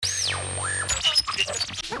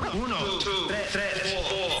You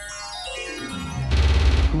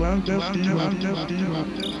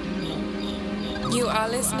are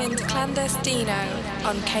listening to Clandestino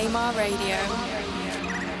on Kmart Radio.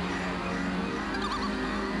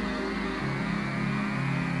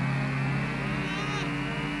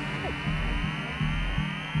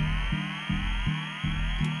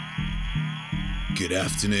 Good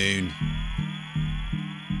afternoon.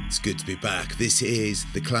 It's good to be back. This is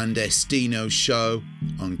the Clandestino Show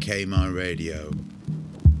on Kmart Radio.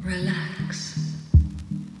 Relax.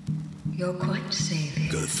 You're quite safe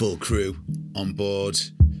here. Got the full crew on board.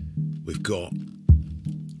 We've got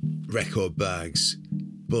record bags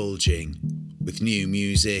bulging with new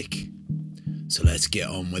music. So let's get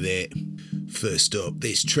on with it. First up,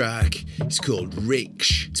 this track is called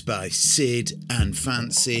Rich. It's by Sid and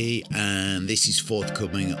Fancy, and this is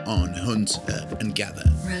forthcoming on Hunter and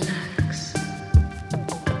Gather. Relax.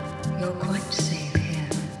 You're quite safe here.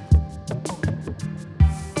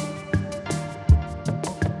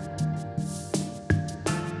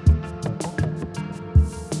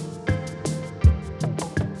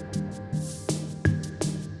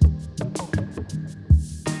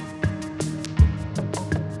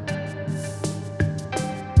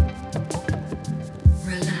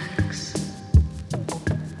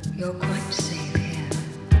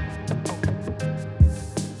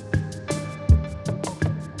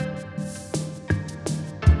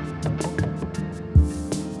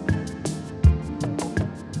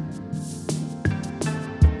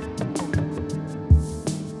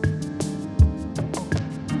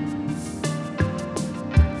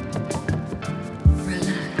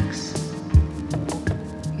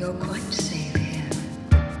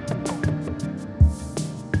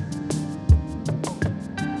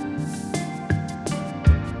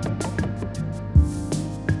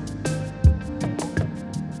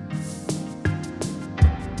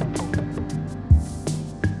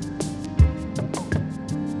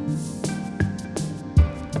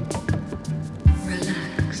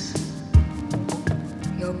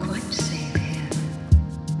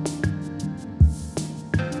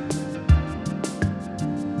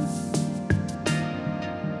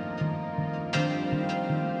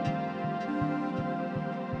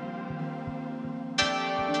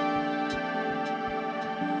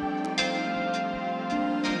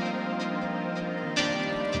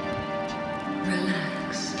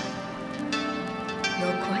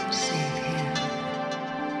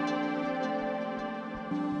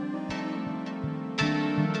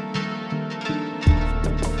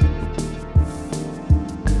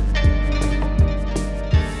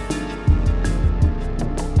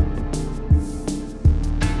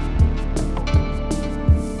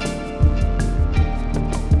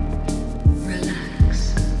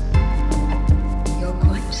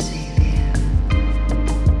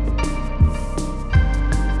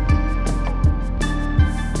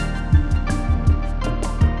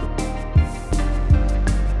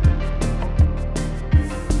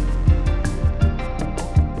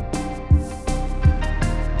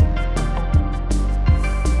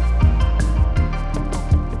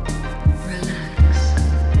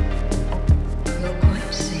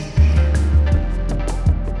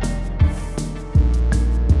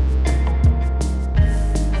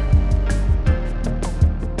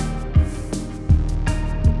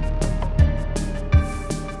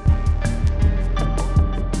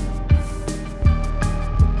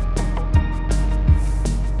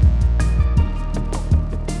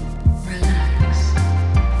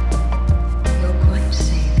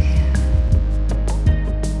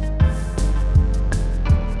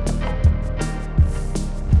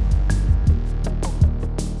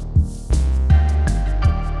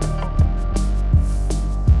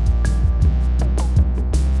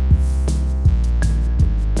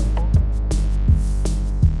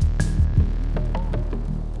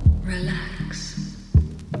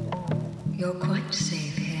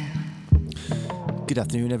 Good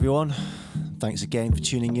afternoon, everyone. Thanks again for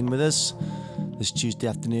tuning in with us this Tuesday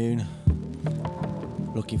afternoon.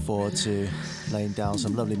 Looking forward to laying down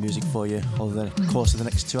some lovely music for you over the course of the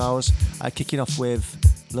next 2 hours. Kicking off with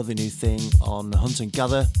a lovely new thing on Hunt and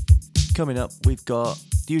Gather. Coming up, we've got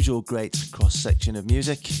the usual great cross-section of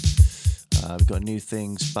music. We've got new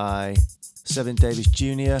things by Sevyn Davis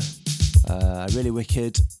Jr., a really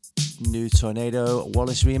wicked new Tornado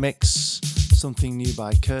Wallace remix, something new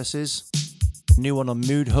by Curses, new one on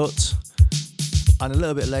Mood Hut, and a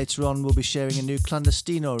little bit later on we'll be sharing a new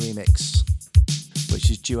Clandestino remix, which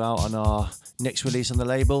is due out on our next release on the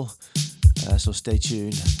label, so stay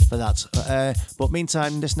tuned for that. But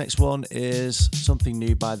meantime, this next one is something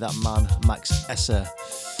new by that man Max Esser.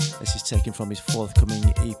 This is taken from his forthcoming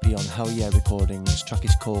EP on Hell Yeah Recordings. Track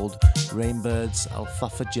is called Rainbird's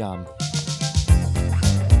Alfalfa Jam.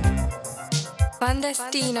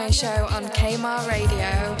 Clandestino show on KMAR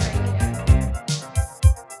Radio.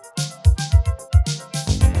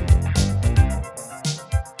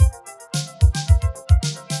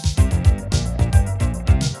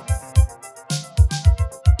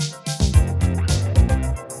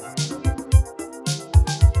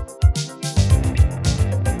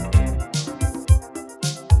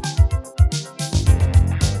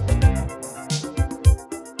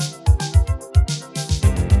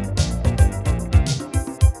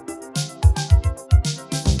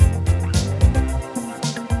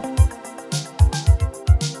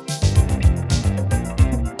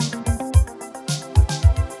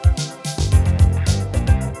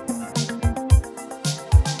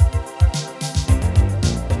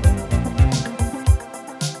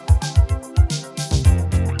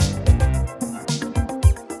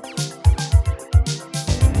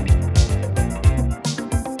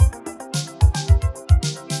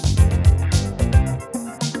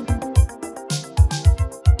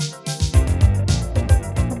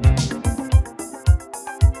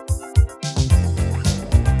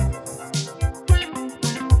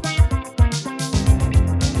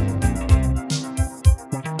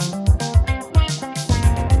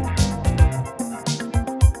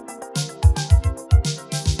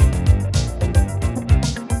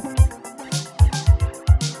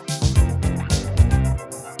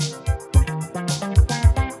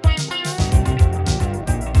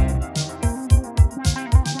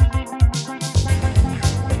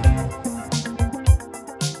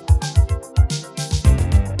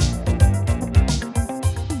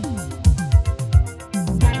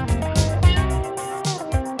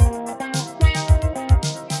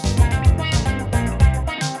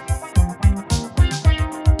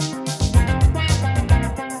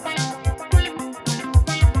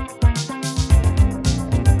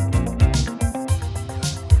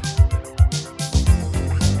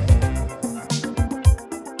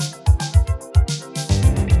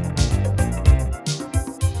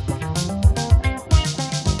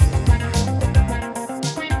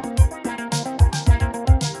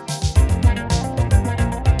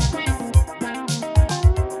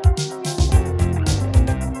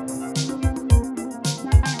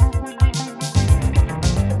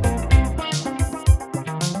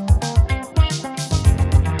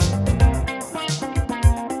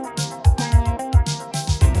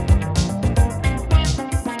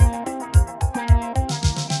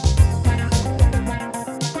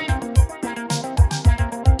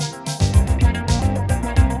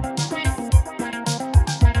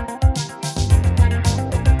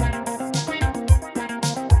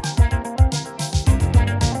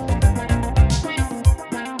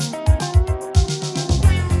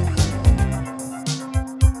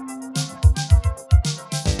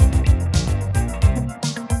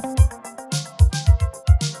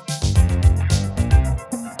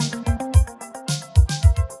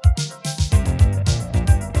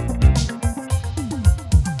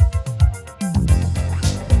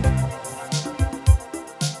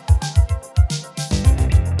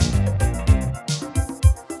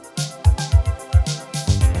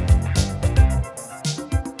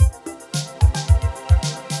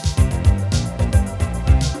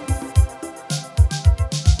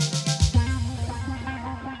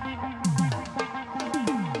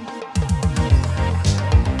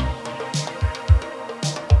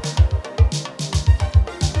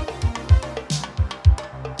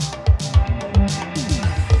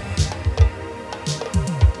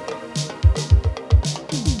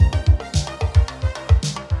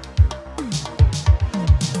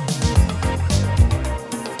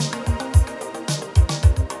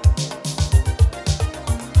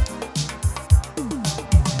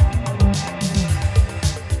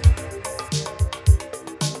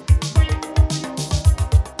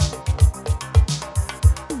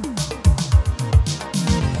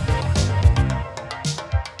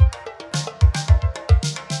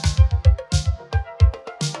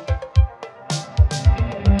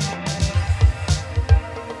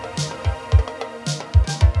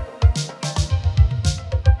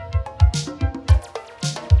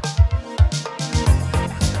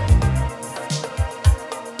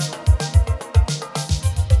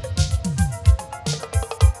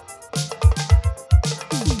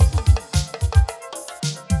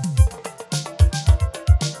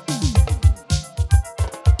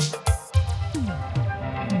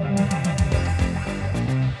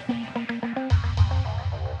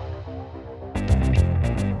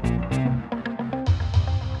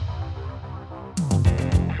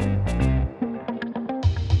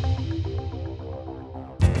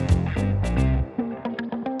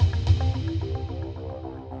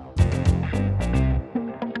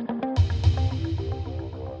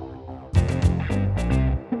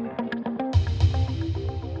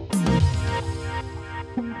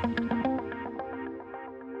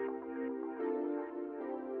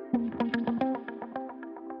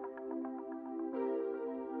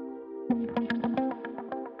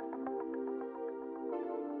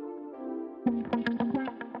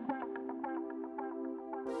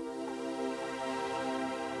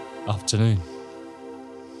 Afternoon.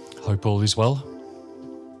 Hope all is well.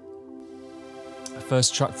 The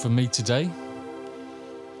first track from me today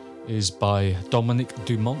is by Dominic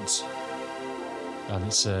Dumont, and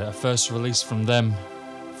it's a first release from them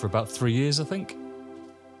for about 3 years, I think.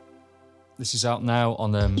 This is out now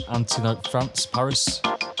on Antinote France, Paris.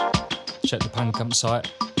 Check the Bandcamp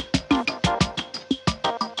site.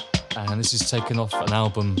 And this is taken off an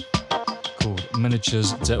album called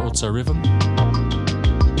Miniatures de Autorhythm.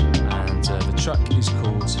 The track is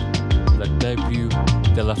called Le Début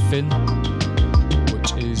de la Fin,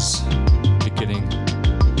 which is beginning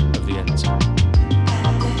of the end.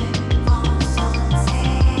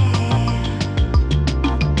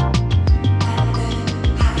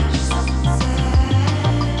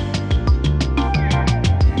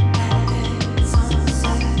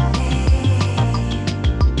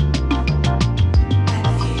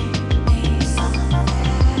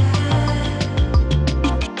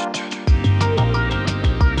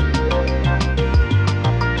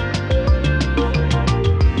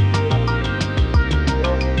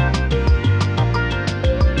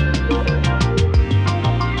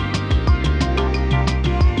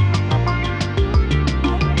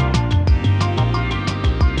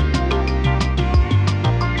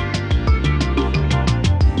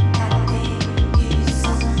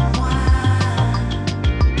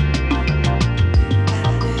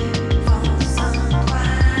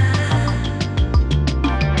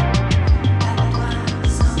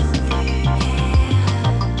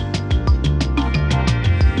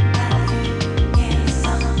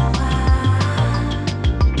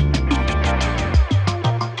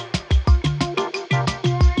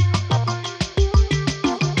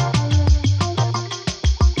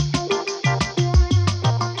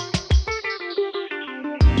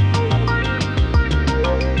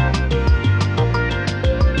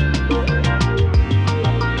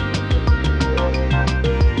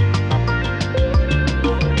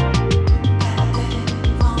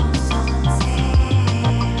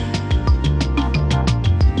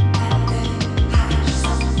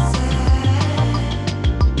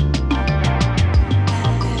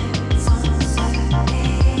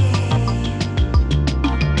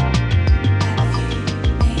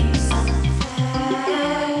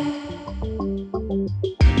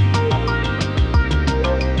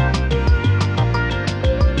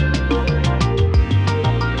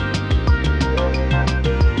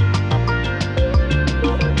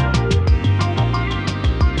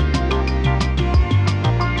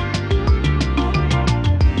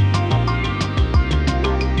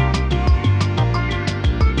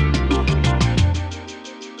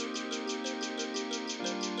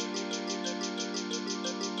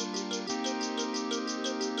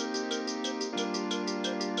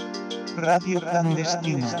 Radio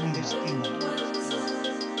Clandestino.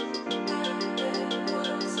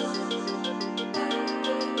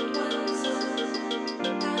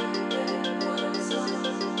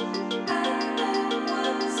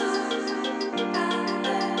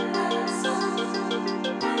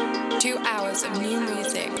 2 hours of new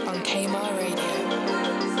music on KMR Radio.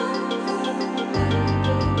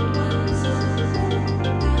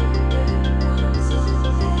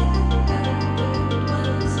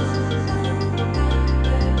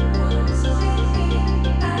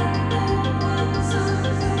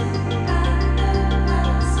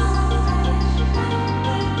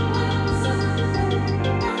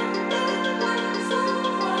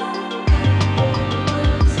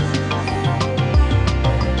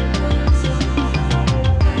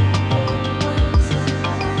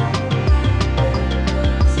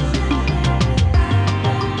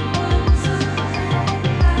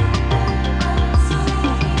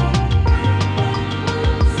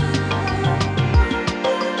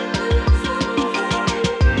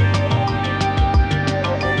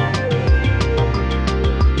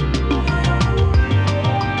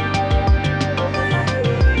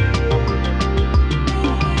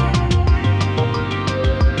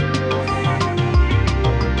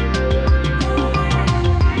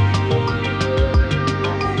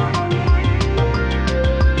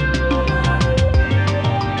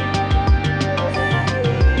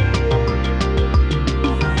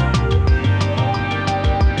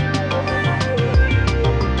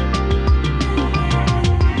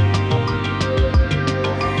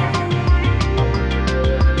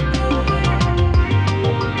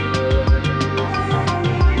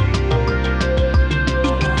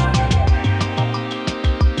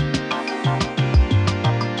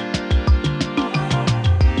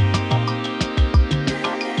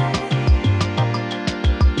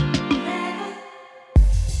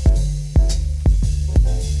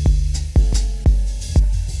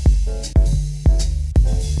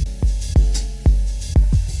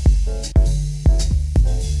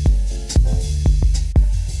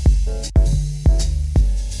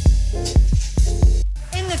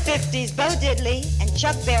 50s, Bo Diddley and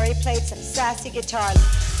Chuck Berry played some sassy guitar.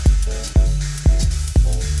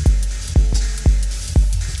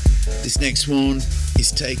 This next one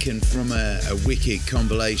is taken from a wicked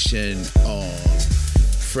compilation of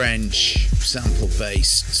French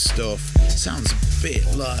sample-based stuff. Sounds a bit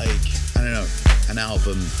like, I don't know, an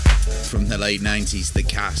album from the late 90s that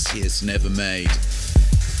Cassius never made.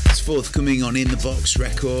 It's forthcoming on In The Box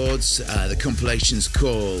Records. The compilation's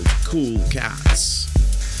called Cool Cats.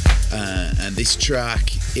 And this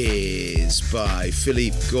track is by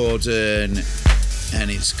Philippe Gordon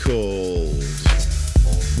and it's called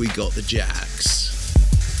We Got the Jacks.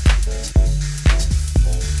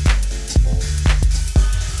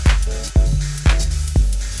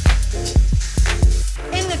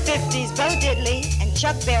 In the 50s, Bo Diddley and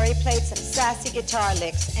Chuck Berry played some sassy guitar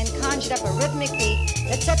licks and conjured up a rhythmic beat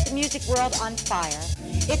that set the music world on fire.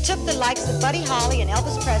 It took the likes of Buddy Holly and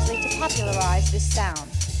Elvis Presley to popularize this sound.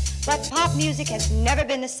 But pop music has never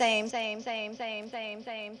been the same.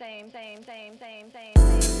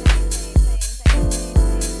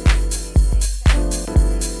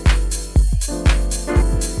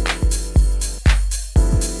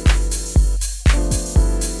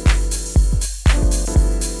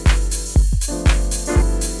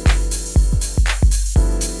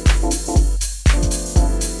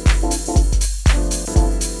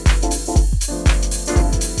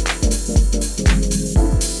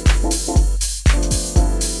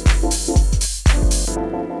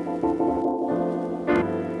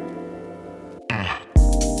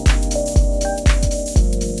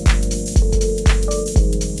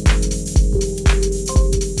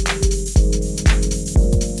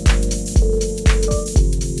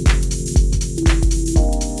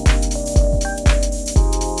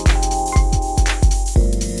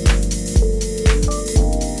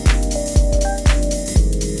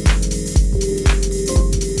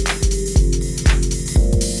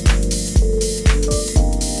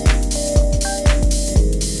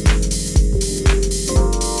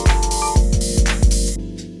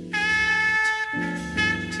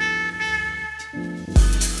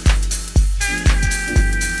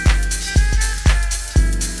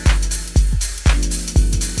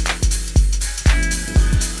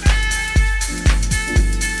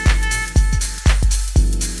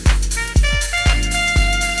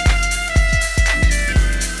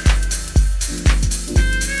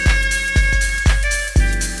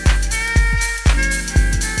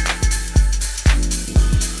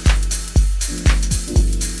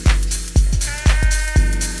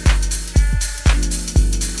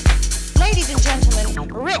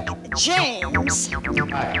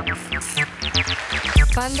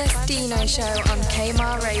 Clandestino show on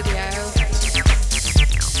KMAR Radio.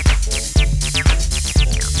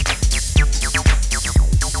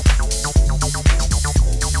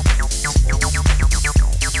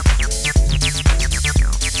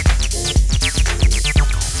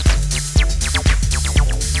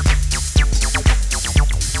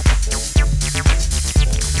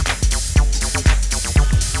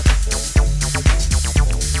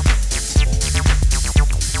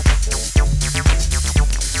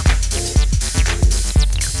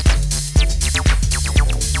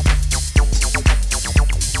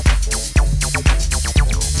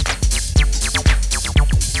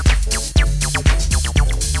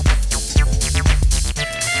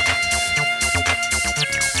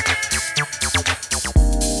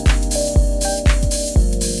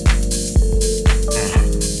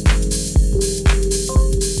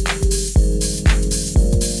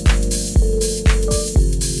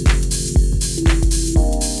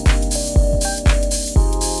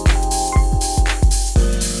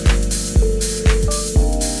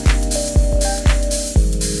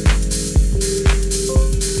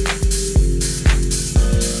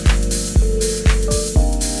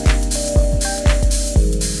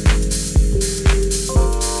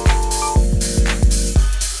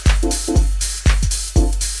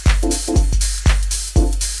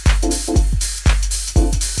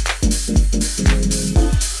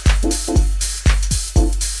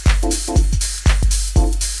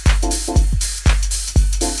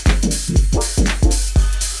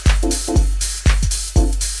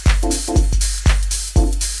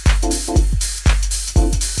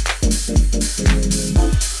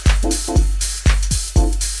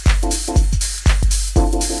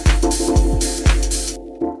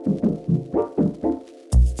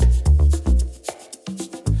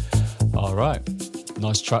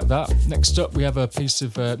 Track that. Next up, we have a piece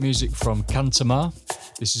of music from Kantamar.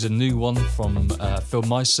 This is a new one from Phil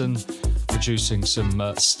Myson, producing some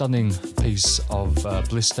stunning piece of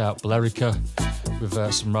blissed out Bellerica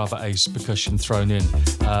with some rather ace percussion thrown in.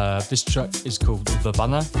 This track is called The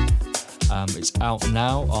Banner. It's out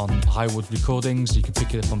now on Highwood Recordings. You can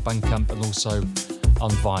pick it up on Bandcamp and also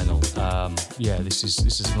on vinyl. This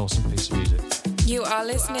is an awesome piece of music. You are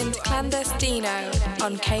listening to Clandestino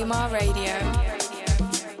on Kmart Radio.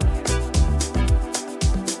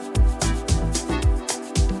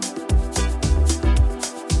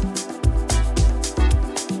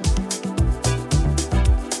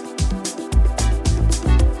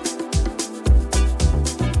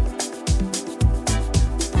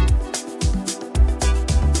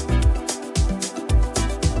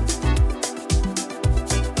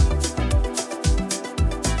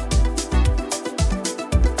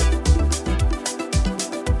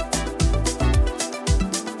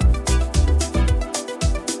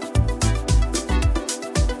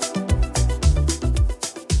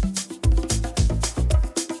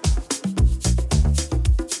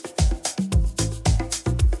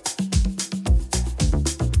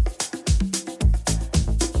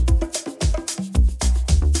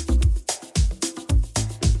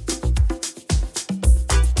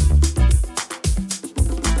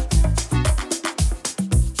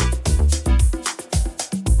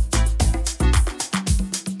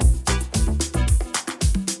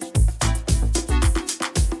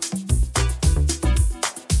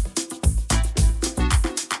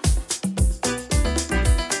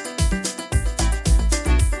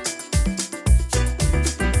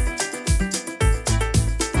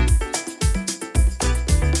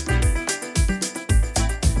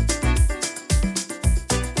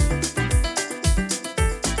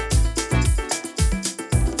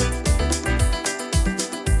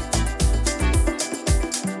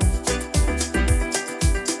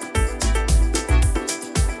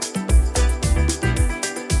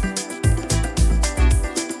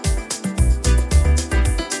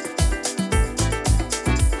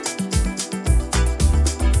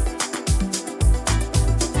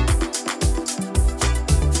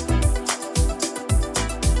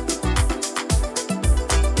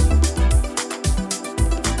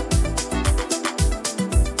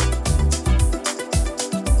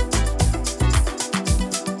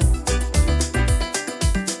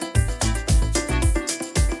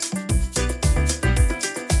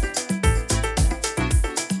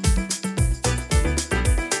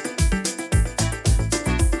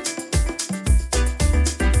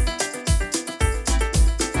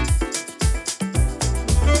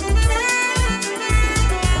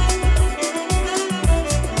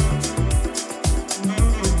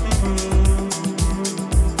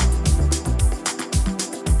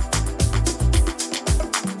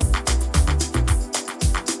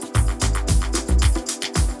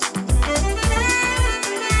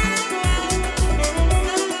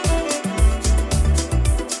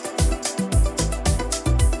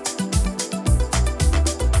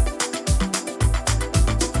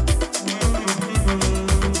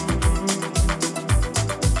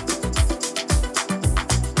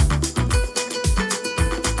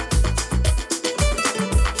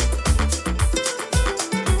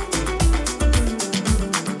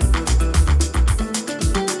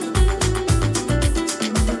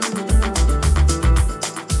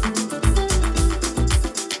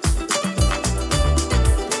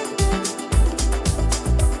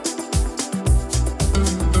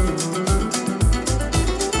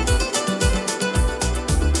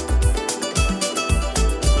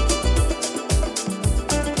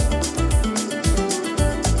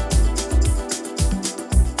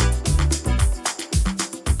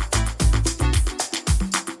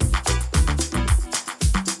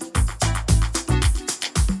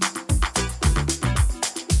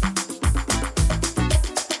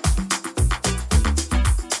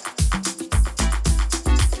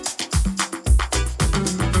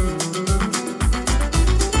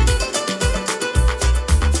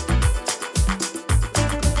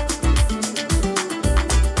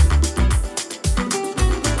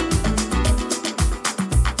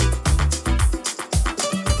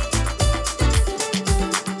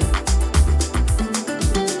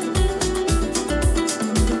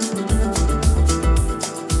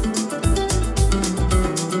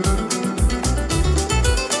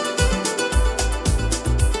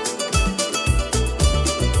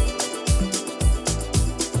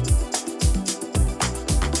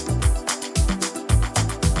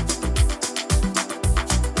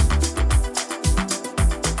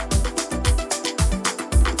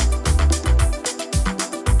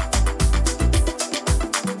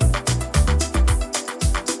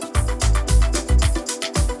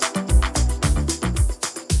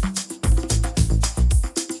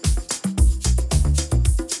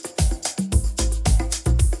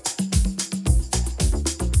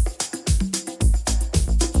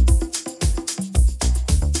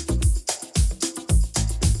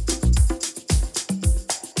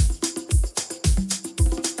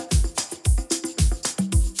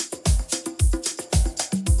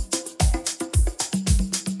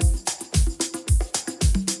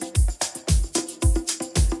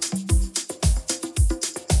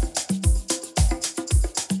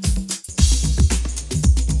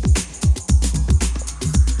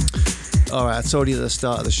 Alright, I told you at the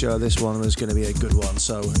start of the show this one was going to be a good one,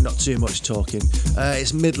 so not too much talking.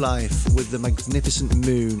 It's Midlife with the Magnificent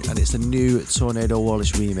Moon, and it's the new Tornado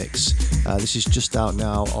Wallace remix. This is just out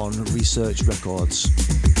now on Research Records.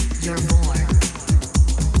 You're born.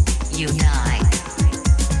 You die.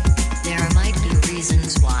 There might be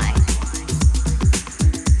reasons why.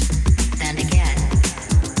 Then again,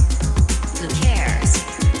 who cares?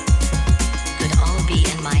 Could all be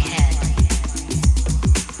in my head.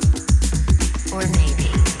 Or maybe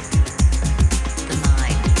the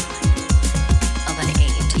mind of an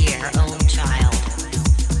 8-year-old child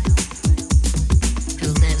who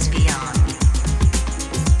lives beyond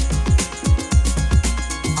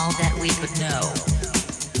all that we would know.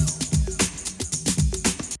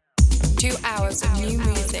 2 hours of new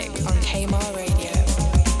music on KMR Radio.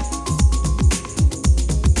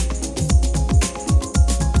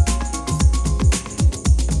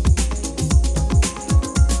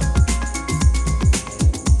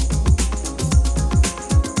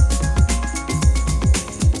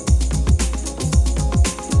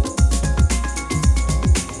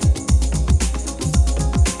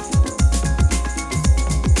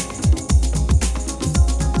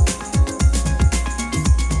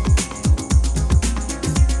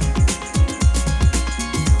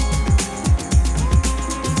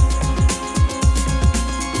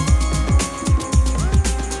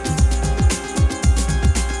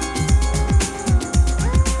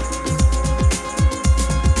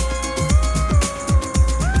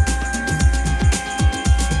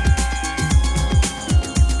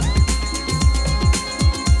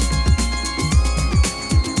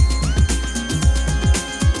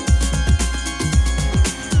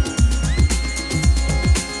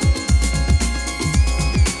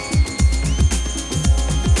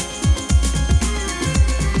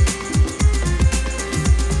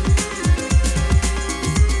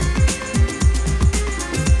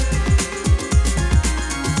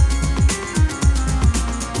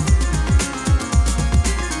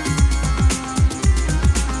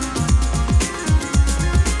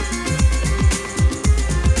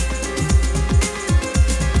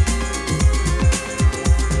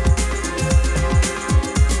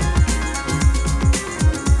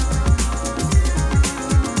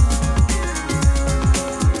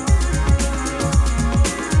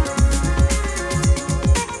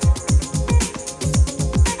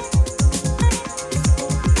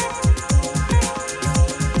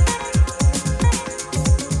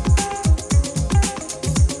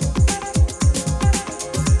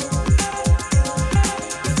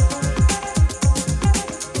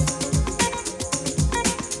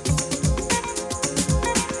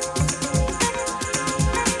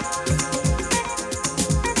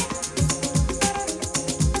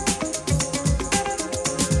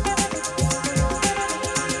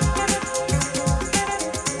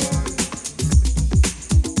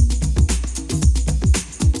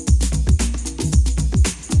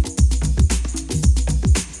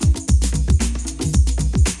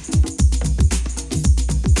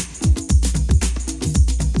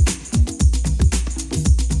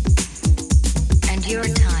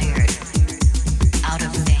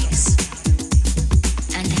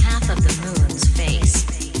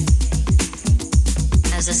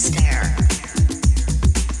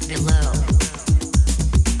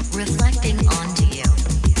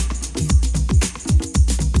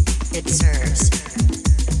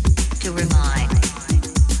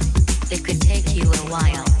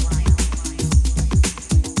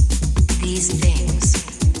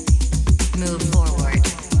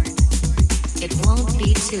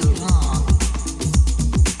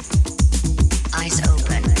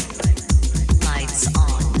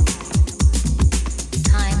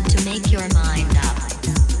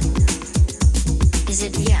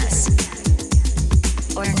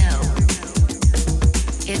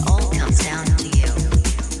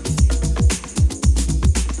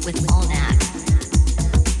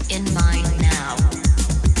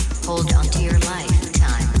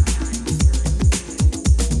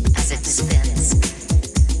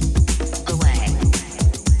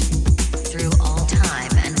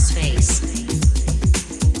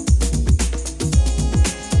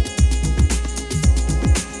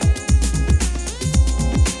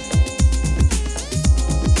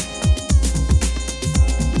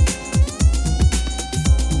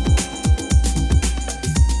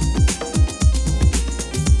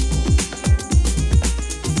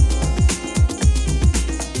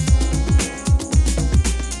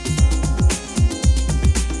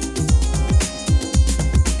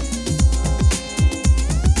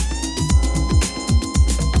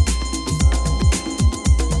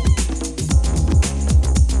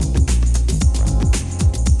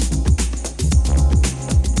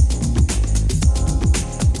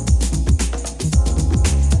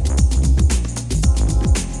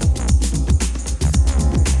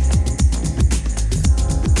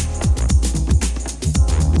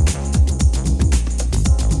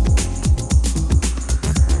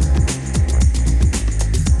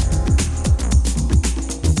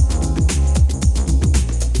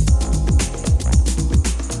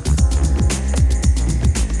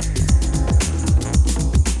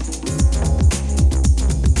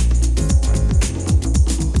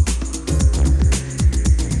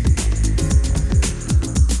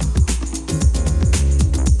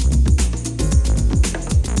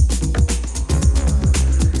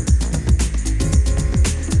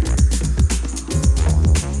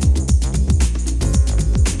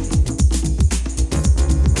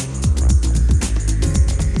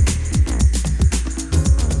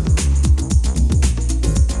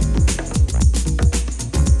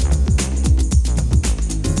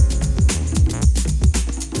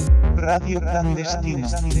 Radio Clandestino.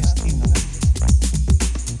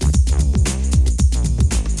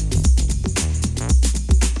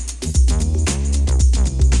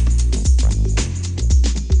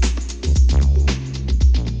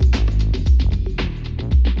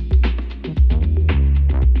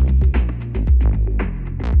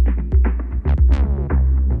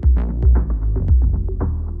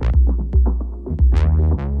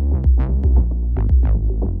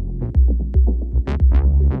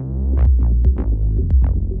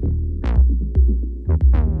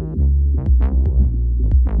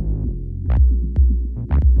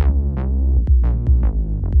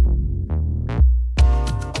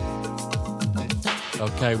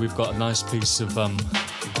 Okay, we've got a nice piece of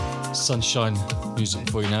sunshine music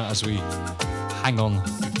for you now as we hang on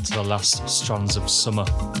to the last strands of summer.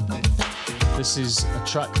 This is a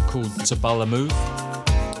track called Tabala Move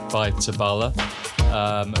by Tabala,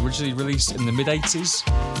 originally released in the mid-80s.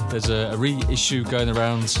 There's a reissue going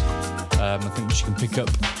around, I think which you can pick up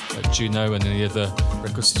at Juno and any other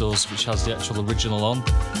record stores, which has the actual original on.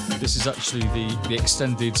 This is actually the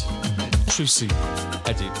extended Trucy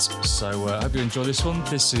edit, so I hope you enjoy this one.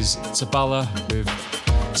 This is Tabala with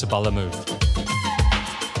Tabala Move.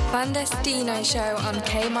 Clandestino show on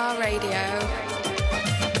KMR Radio.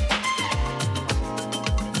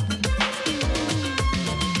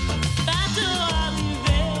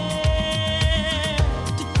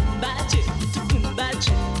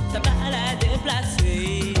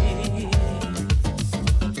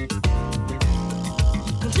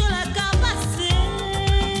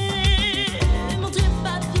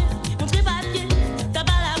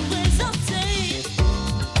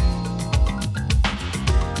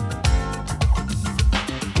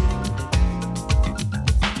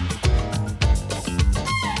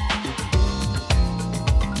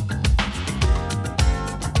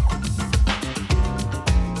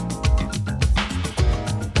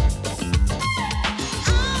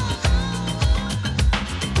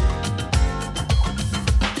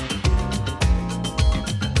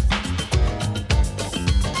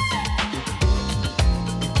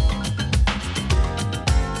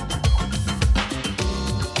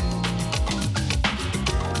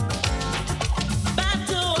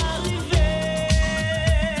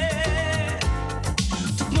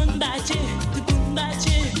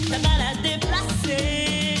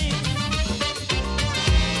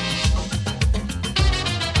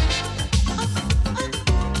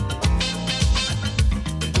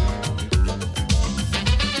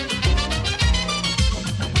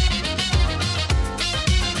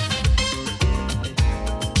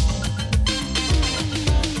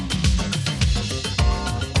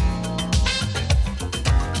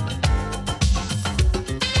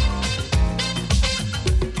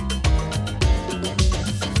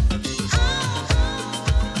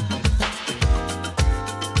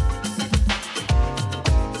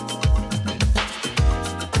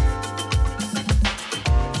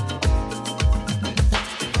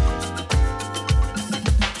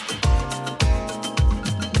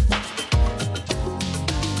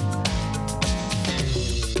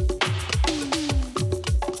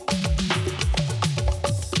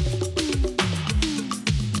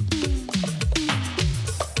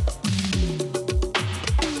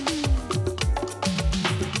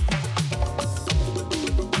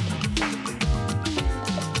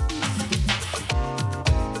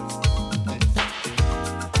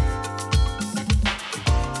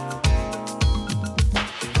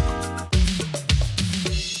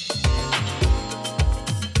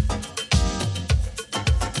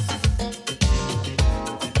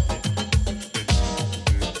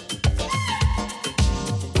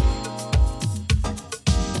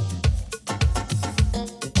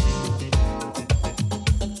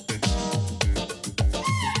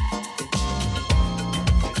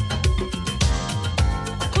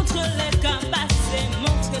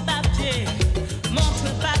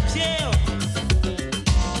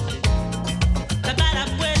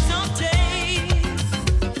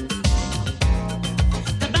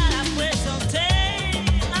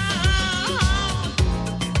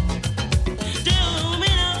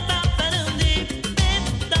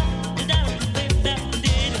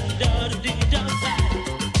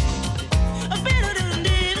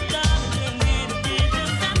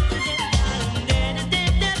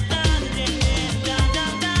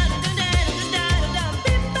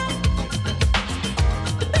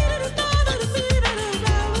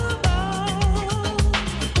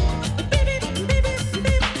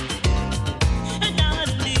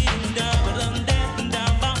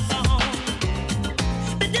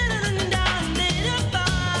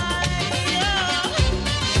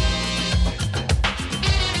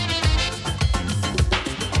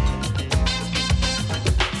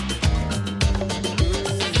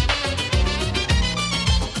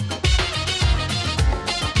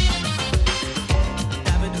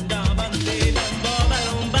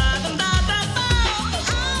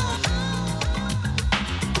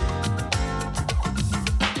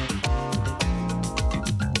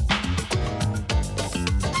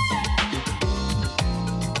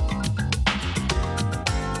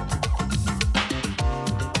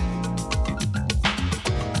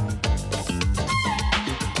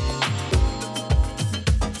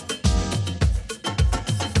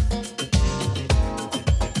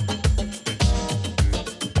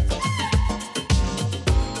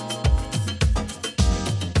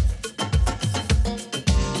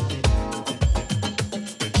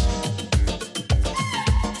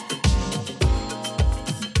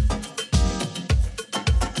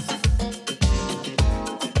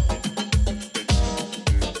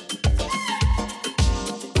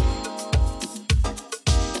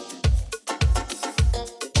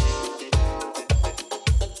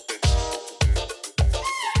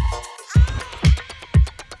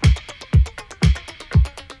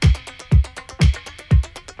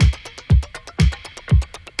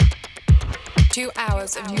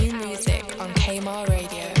 hours of new music on Kmart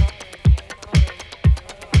Radio.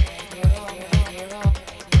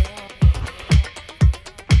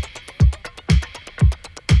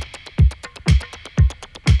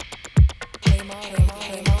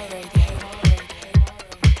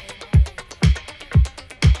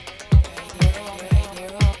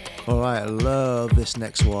 Alright, I love this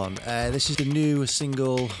next one. This is the new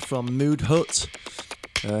single from Mood Hut,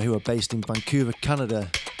 who are based in Vancouver, Canada.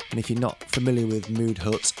 And if you're not familiar with Mood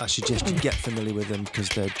Hut, I suggest you get familiar with them because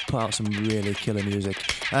they put out some really killer music.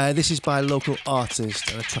 This is by a local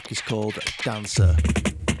artist and the track is called Dancer.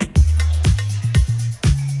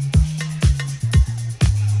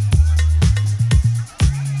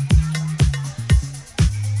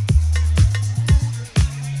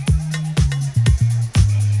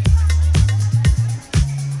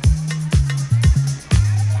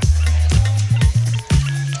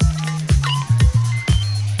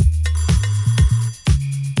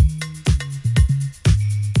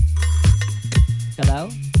 Hello?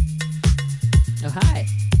 Oh, hi.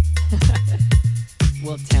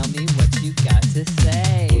 Well, tell me what you got to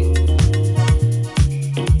say.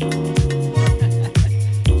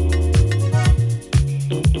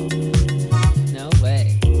 No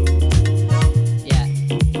way. Yeah.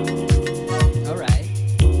 All right.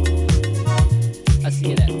 I'll see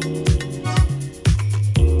you there.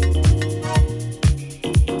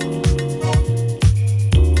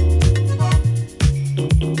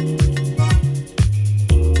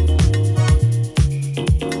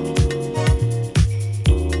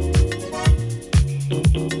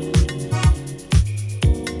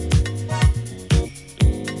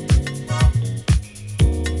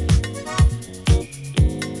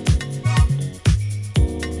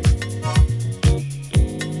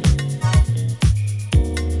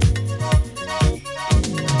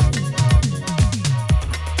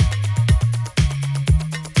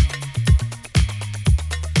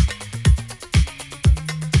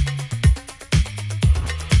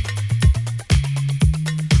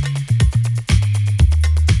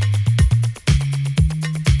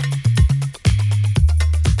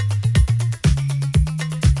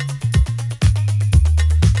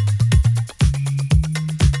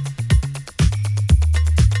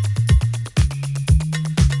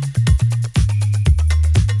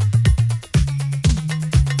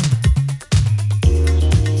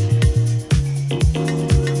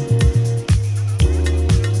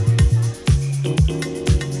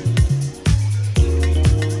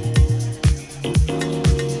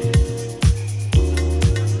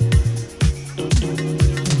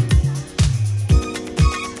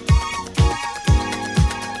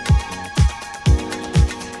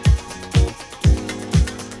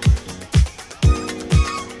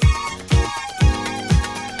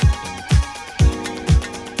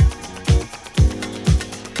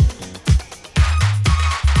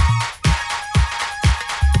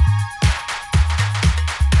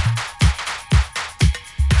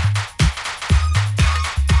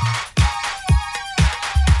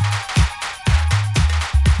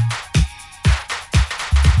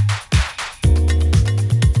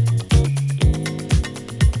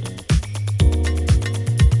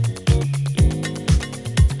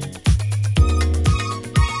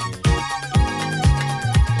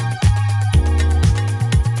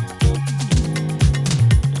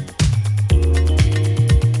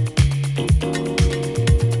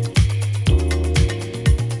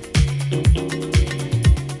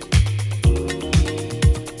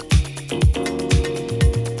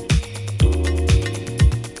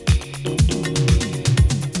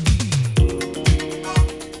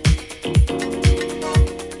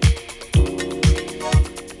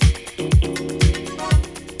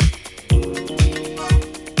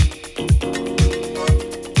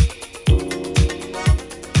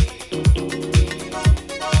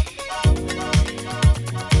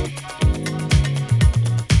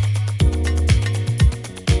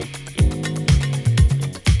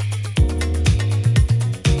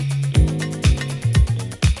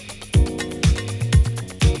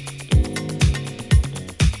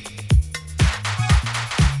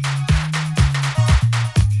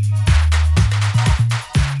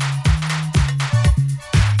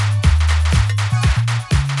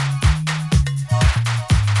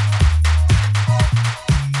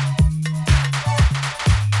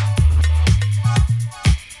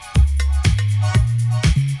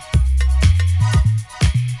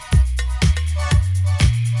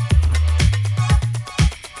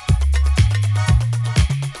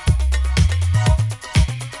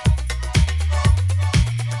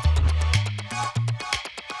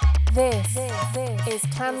 This is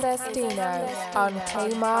Clandestino on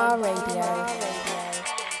Kmart Radio.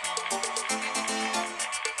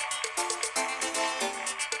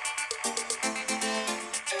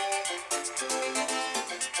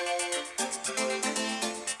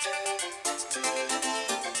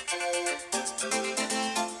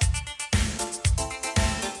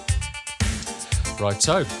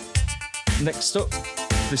 Righto. Next up,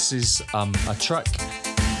 this is a track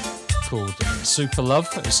called Super Love.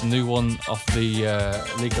 It's a new one off the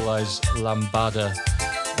Legalized Lambada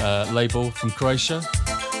label from Croatia.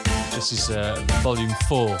 This is volume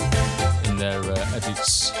 4 in their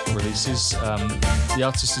Edits releases. The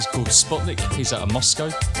artist is called Sputnik. He's out of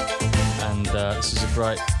Moscow, and this is a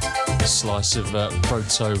great slice of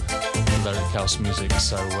proto lyric house music.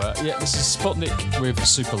 So yeah, this is Sputnik with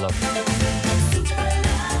Super Love.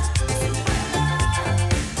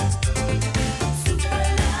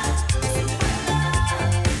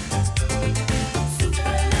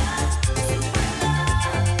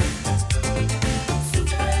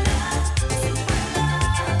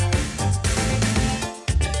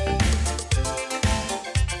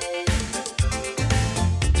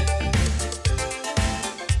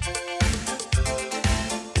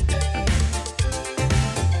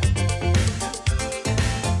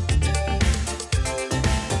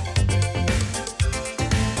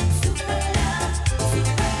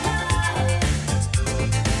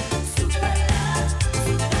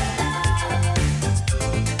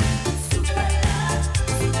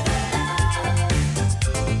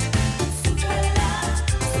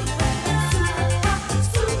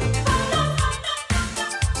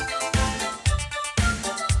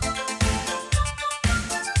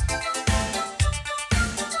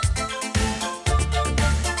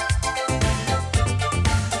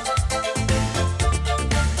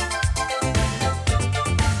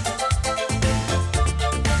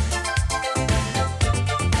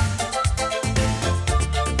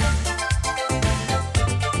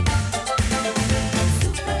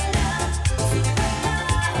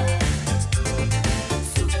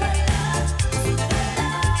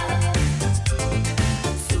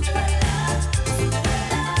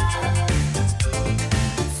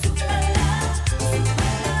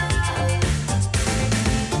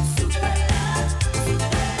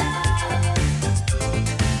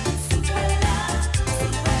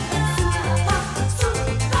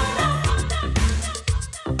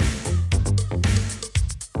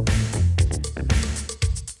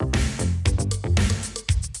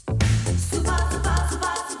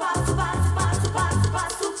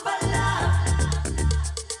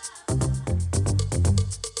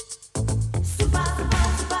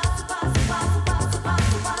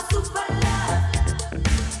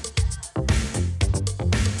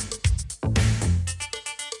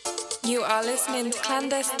 You are listening to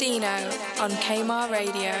Clandestino on Kmart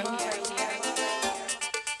Radio.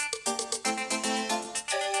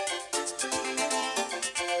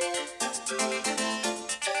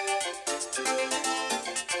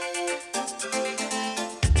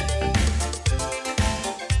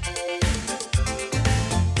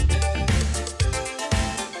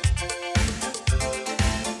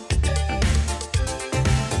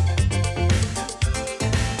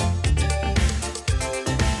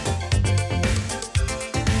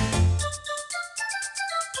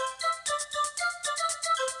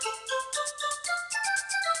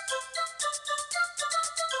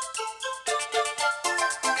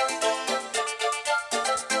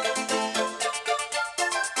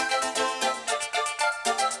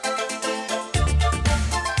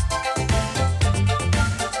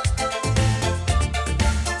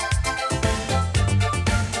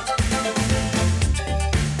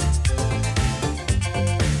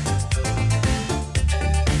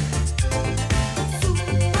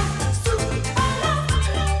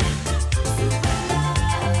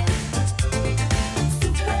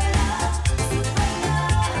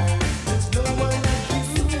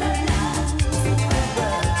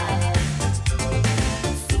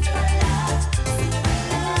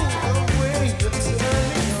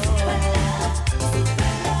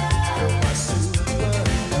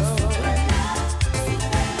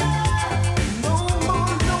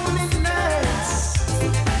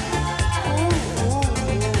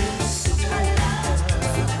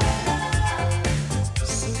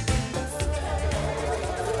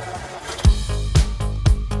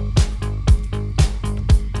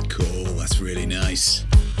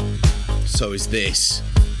 So is this.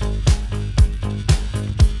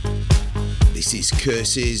 This is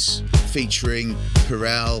Curses featuring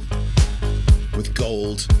Peral with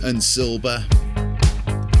Gold and Silver.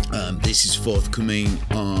 This is forthcoming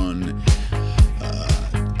on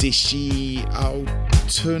Dishi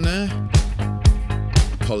Autuna.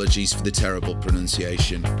 Apologies for the terrible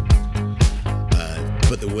pronunciation.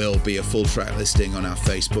 But there will be a full track listing on our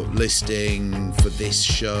Facebook listing for this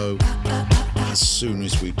show as soon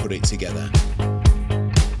as we put it together.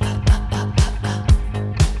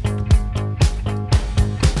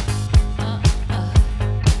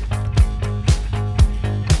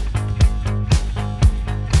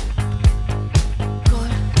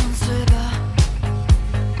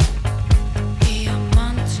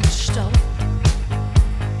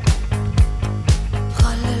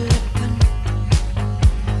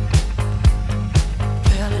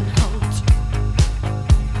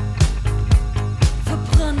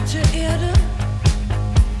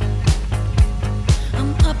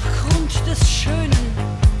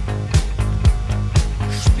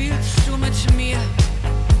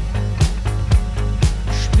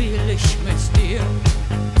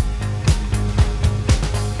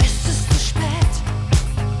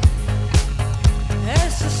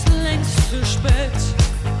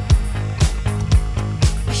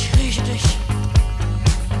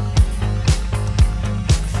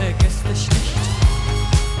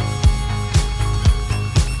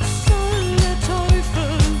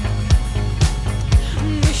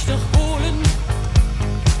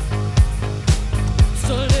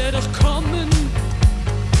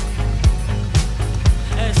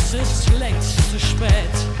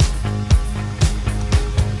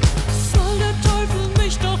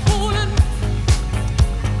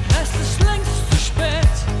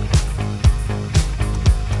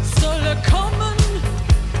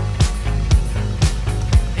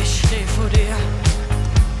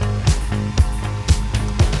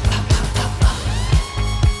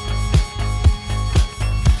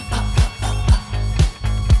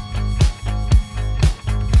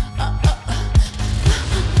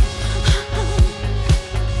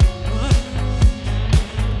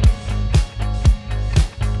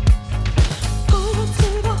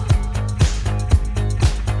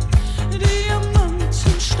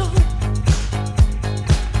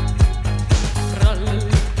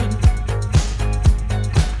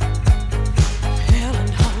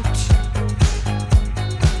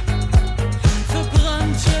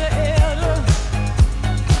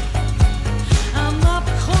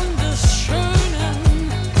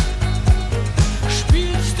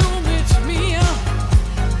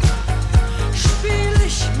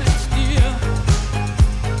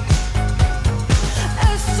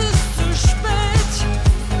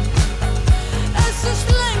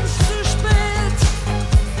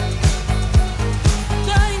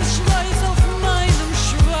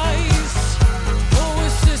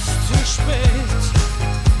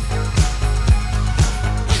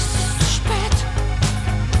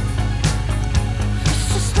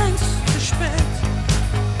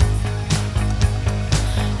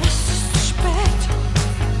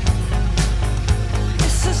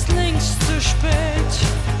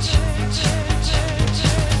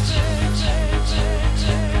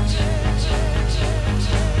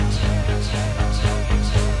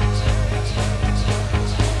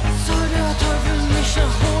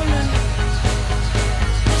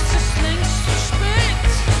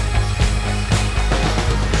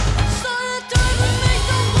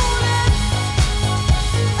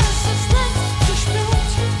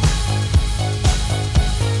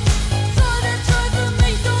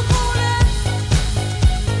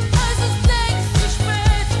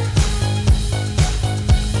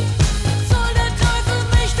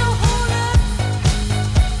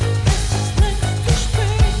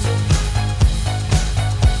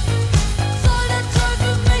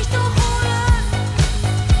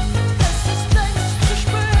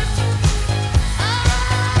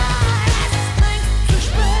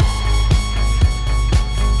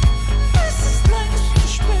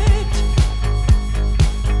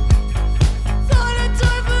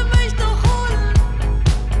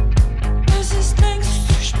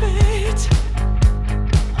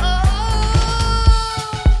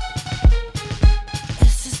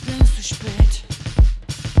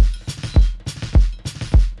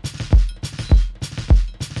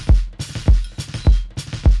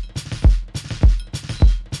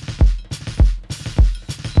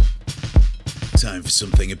 Time for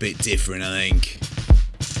something a bit different, I think.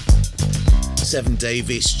 Seven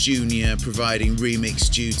Davis Jr. providing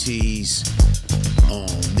remix duties on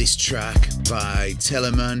this track by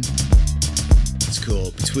Telemann. It's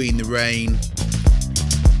called Between the Rain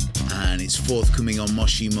and it's forthcoming on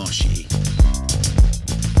Moshi Moshi.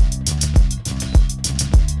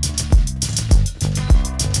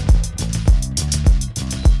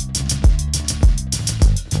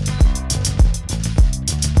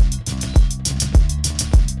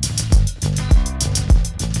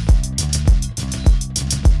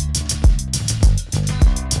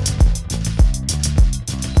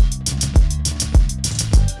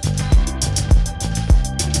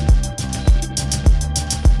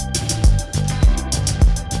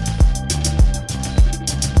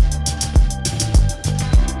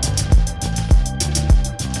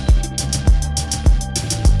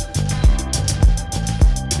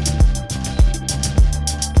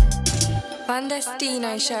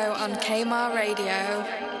 Clandestino show on KMAR Radio.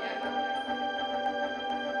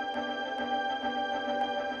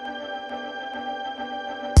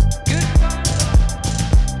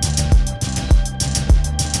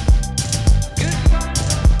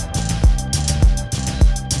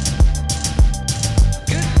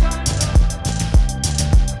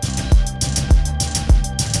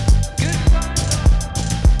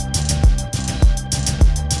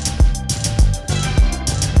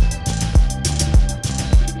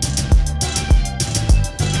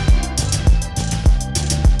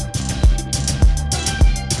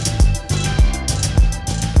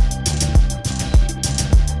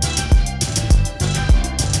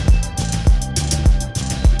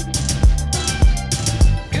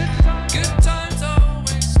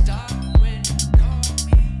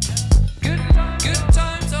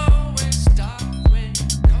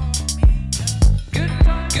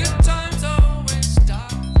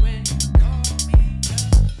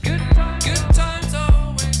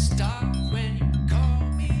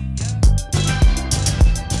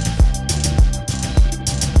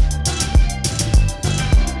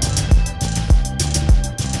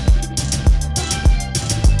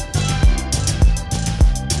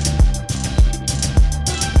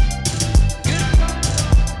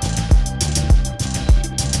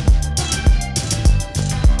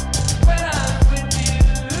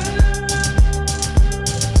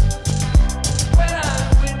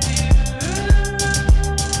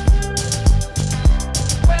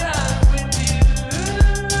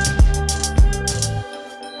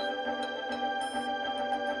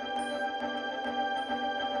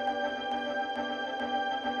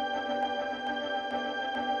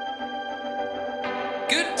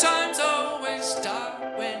 Good times always start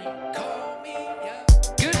when you call me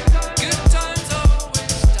up. Good times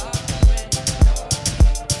always start when you call me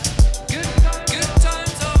up. Good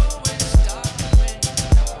times always start when you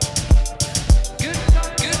call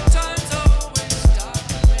me up. Good times always start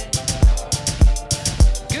when you call me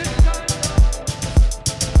up.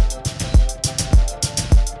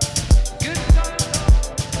 Good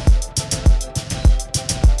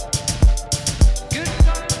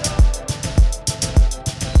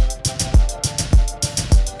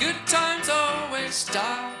Good times always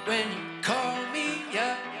start when you call me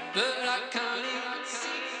up, but I can't even see.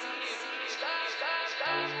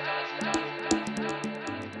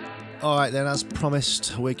 Alright then, as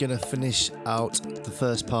promised, we're going to finish out the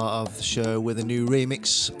first part of the show with a new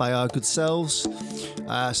remix by our good selves.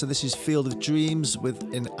 So this is Field of Dreams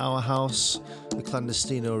with In Our House, the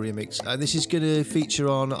Clandestino remix. This is going to feature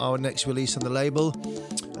on our next release on the label.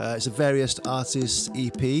 It's a Various Artists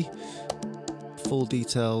EP. Full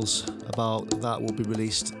details about that will be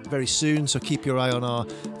released very soon, so keep your eye on our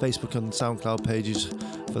Facebook and SoundCloud pages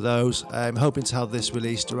for those. I'm hoping to have this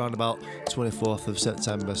released around about 24th of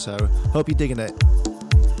September, so hope you're digging it.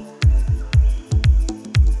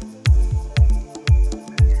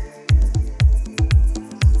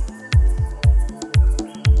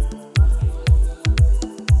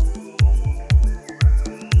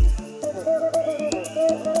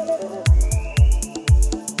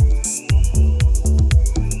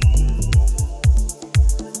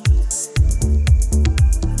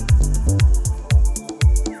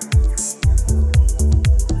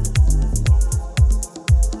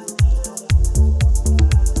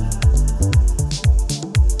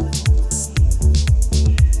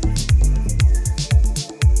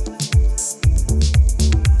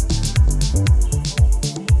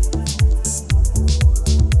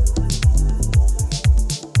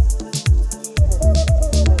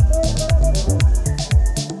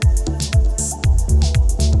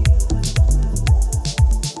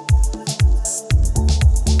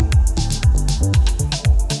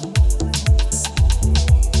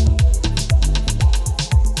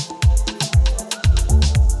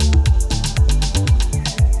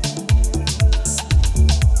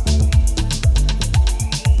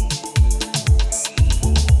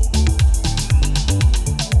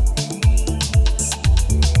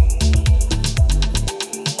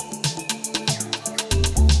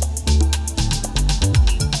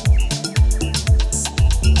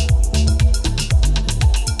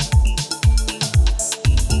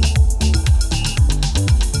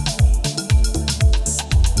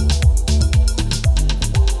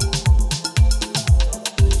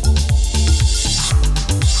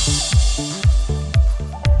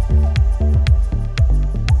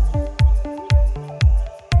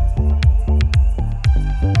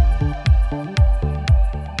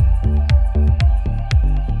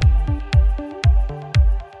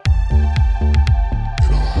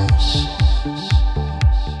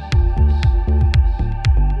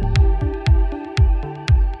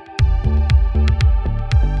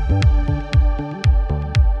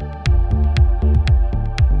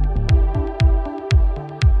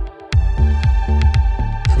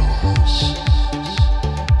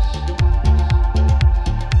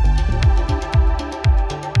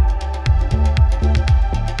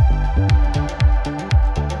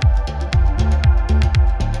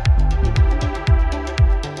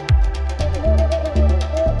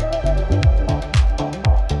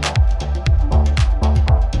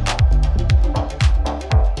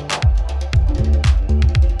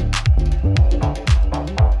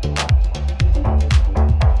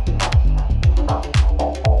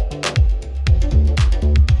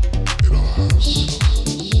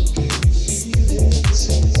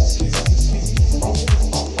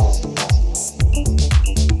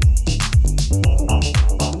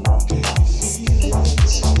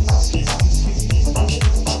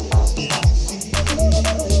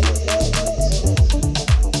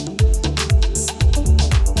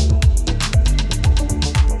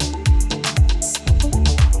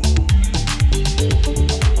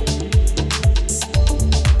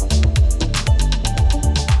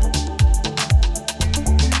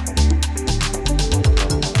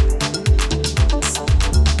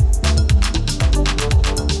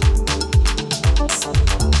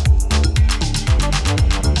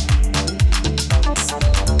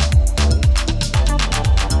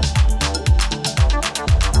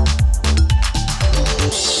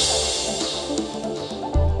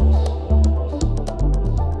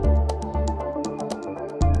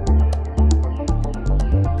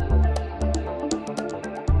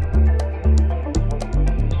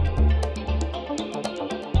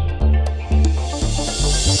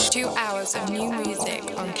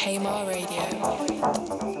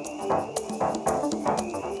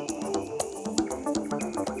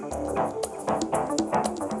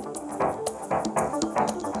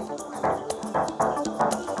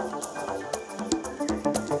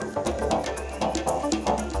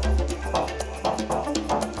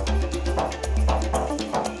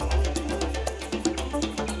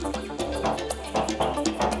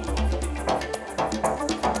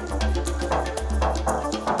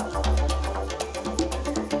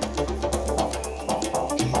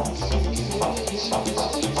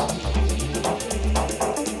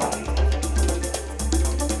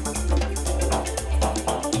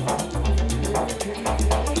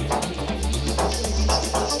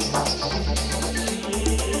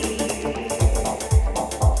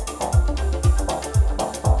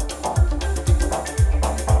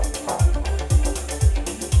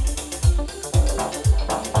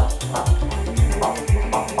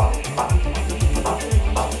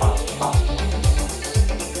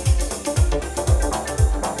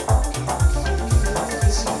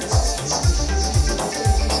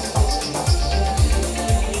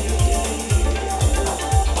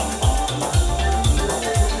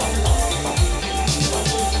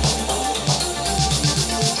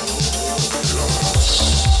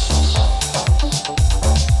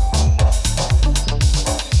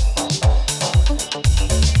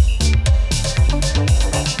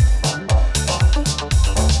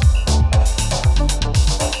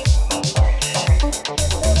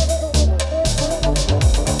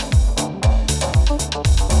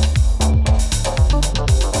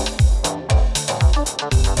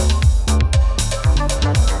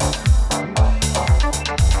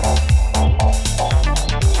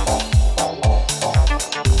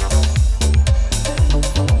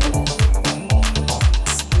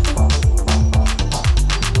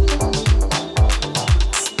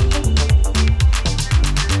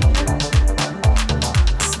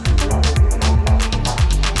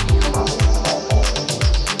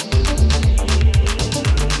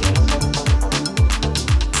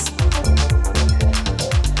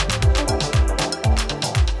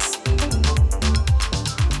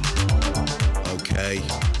 Friday.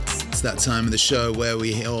 It's that time of the show where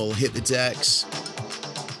we all hit the decks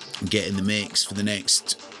and get in the mix for the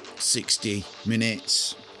next 60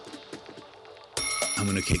 minutes. I'm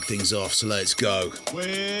going to kick things off, so let's go.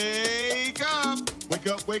 Wake up! Wake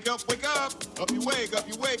up, wake up, wake up! Up you wake, up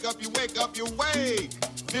you wake, up you wake, up you wake!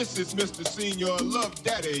 This is Mr. Senior Love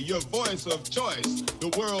Daddy, your voice of choice. The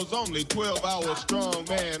world's only 12-hour strong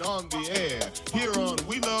man on the air. Here on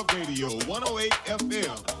We Love Radio, 108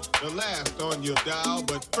 FM. The last on your dial,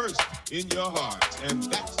 but first in your hearts. And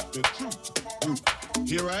that's the truth.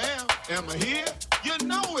 Here I am I here? You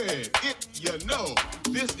know it, you know.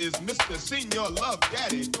 This is Mr. Senior Love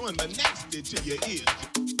Daddy doing the nasty to your ears.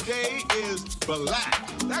 Day is black.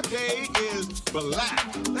 That day is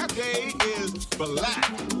black. That day is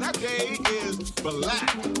black. That day is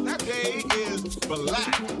black. That day is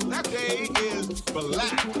black. That day is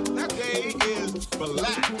black. That day is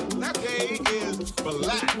black. That day is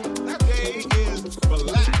black. That day is black. That day is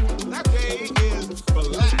black. That day is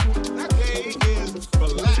black. That day is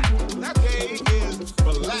black. That day is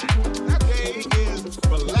black.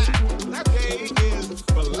 That day is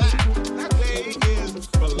black. That day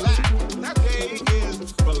is black. That day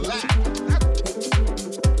is black.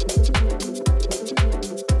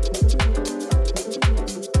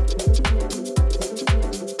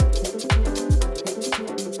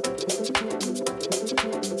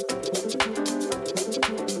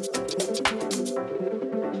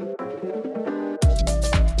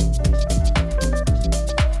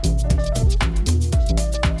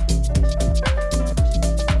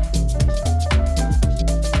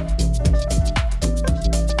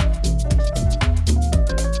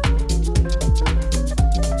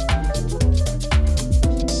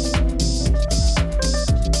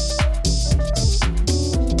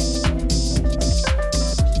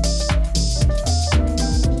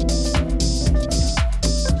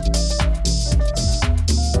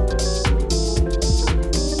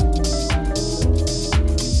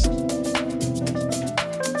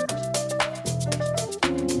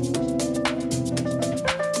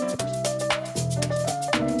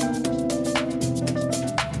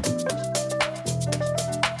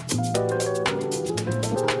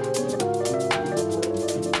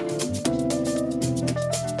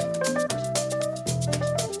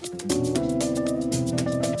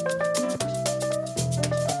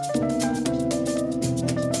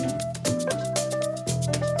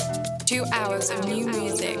 Of new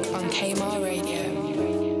music on KMR Radio.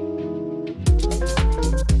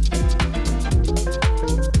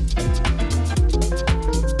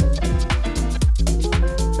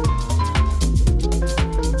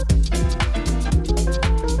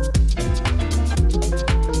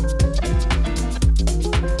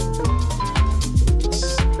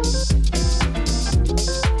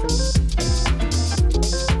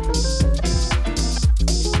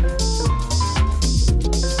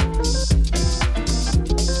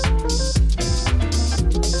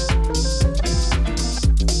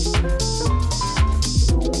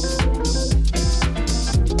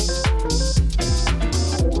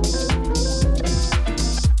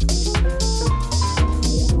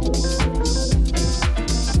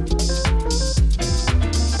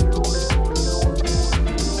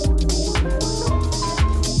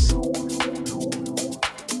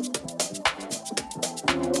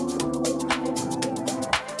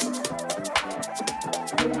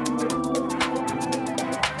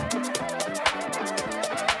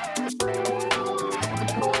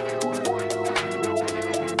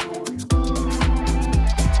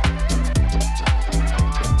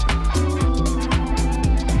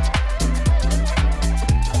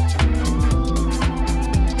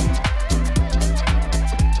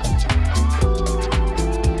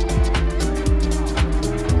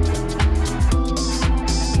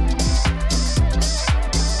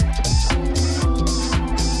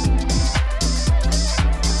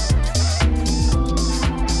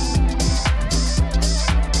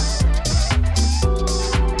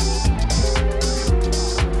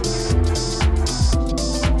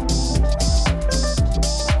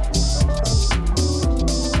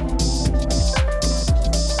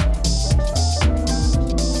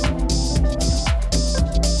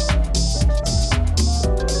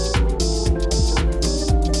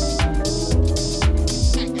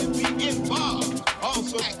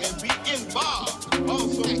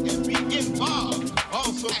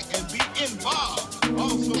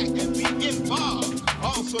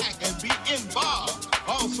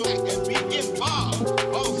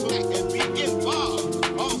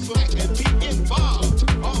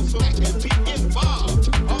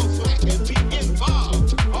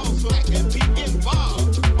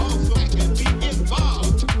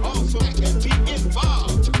 Also, I can be involved.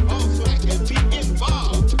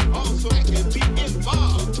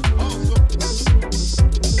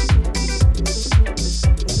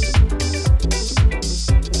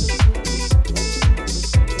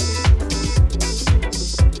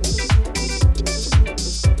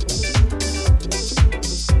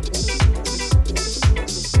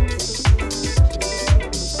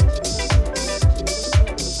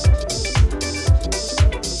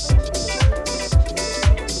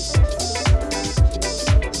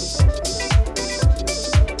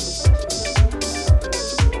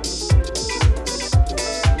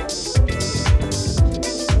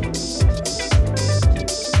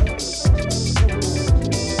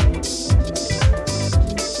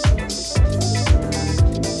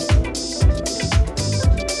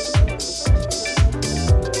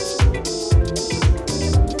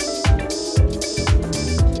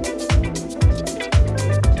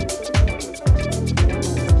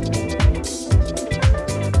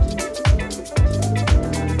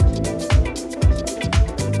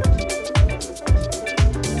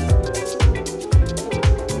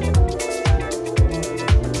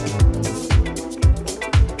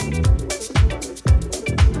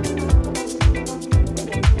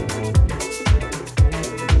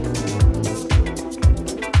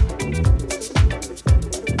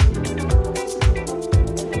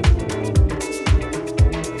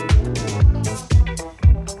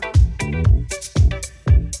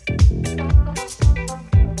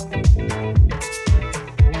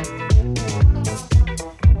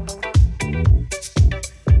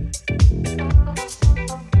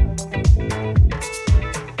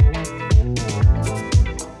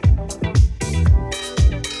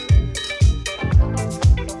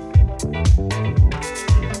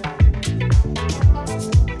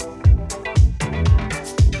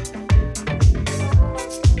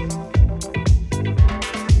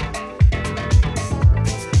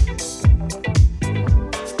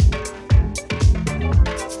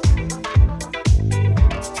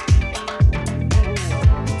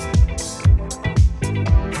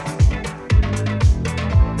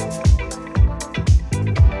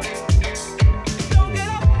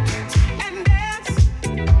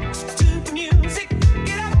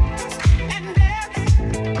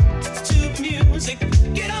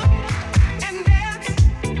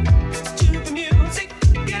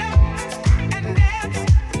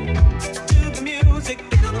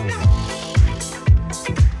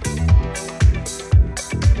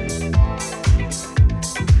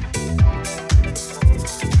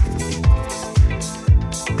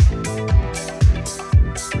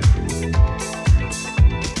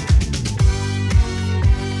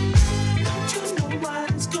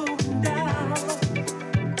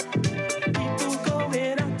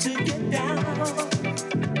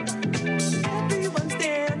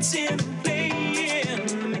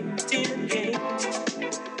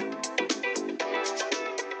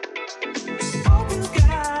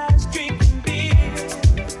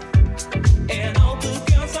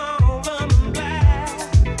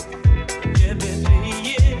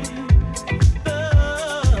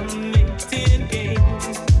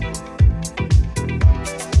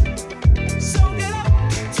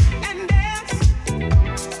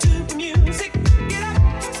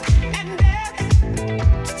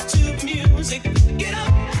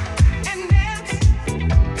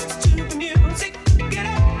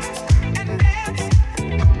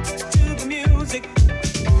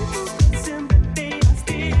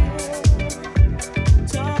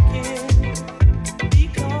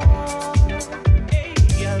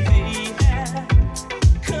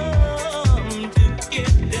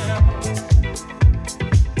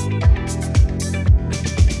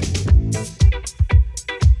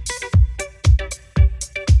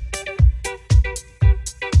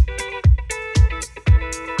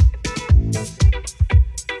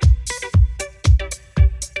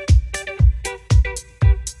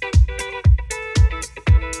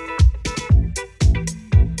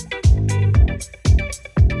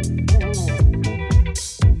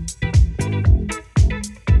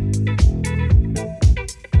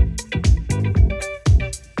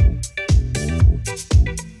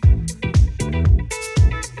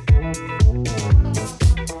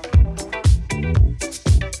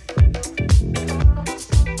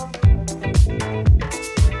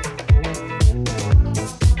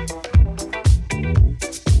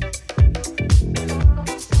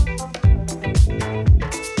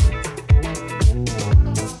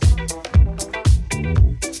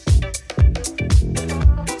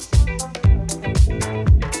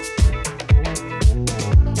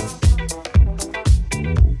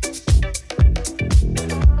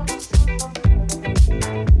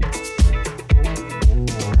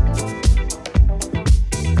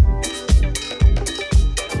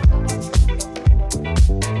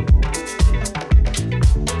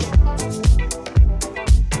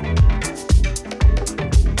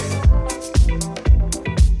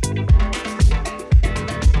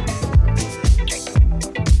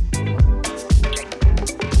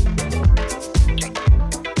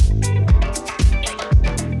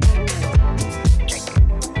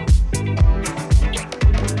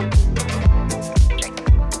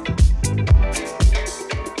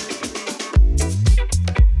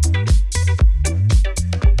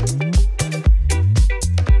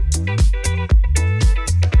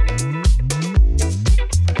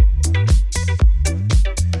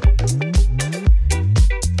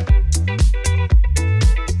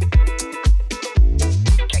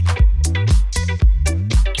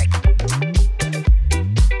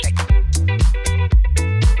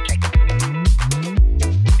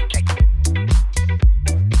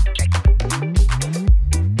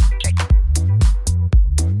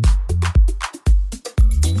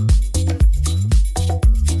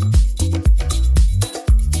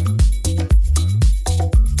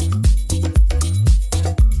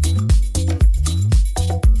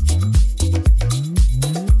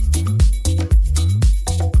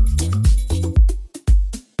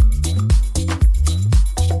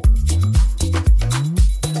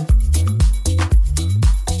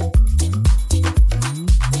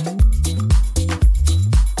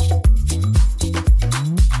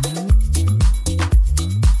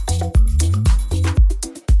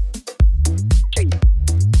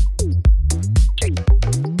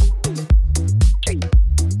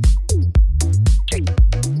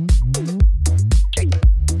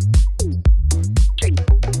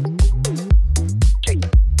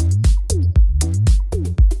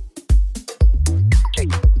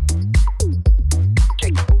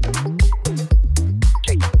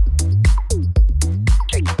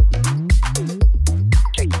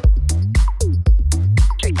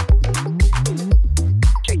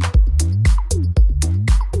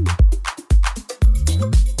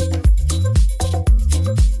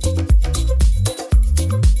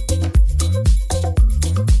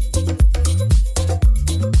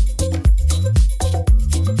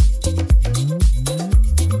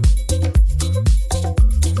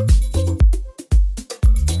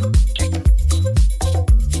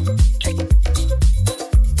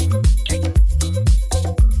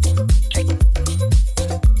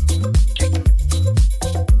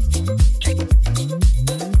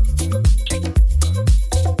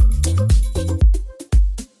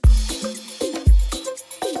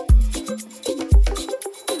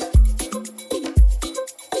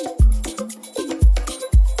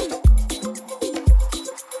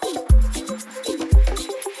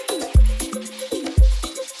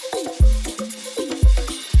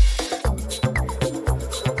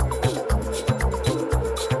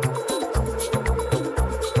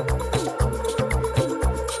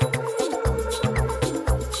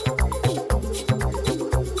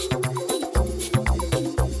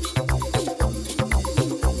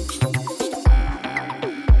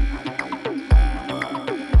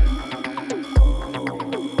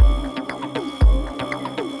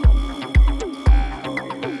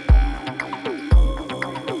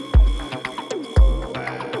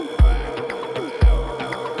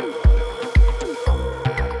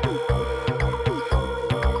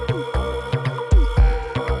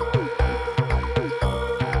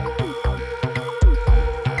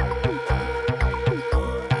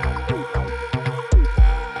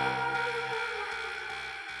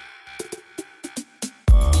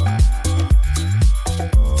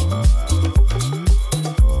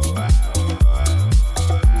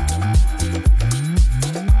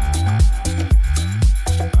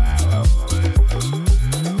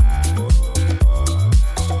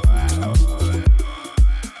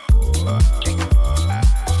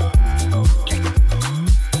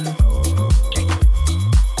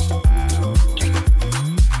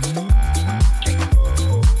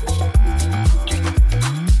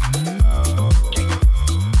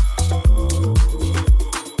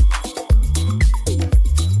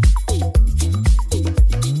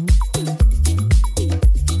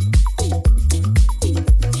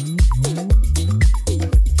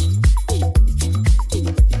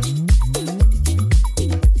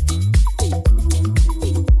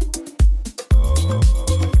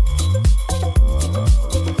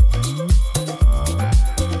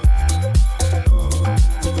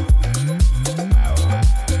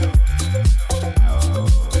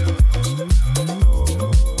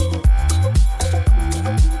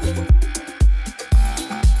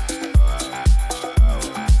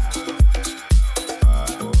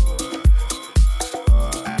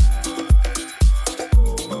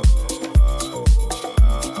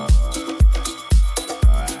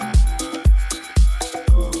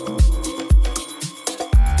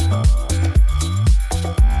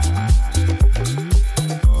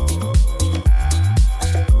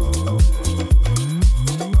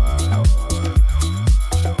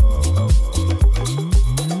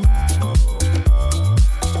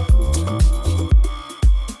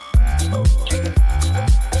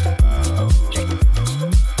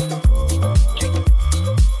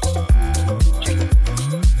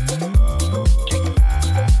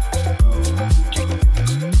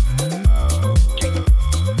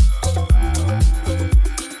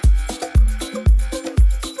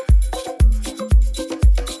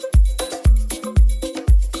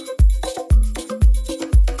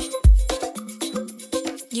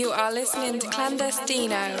 are listening to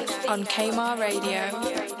Clandestino on Kmart Radio.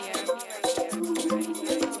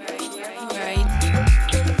 Right.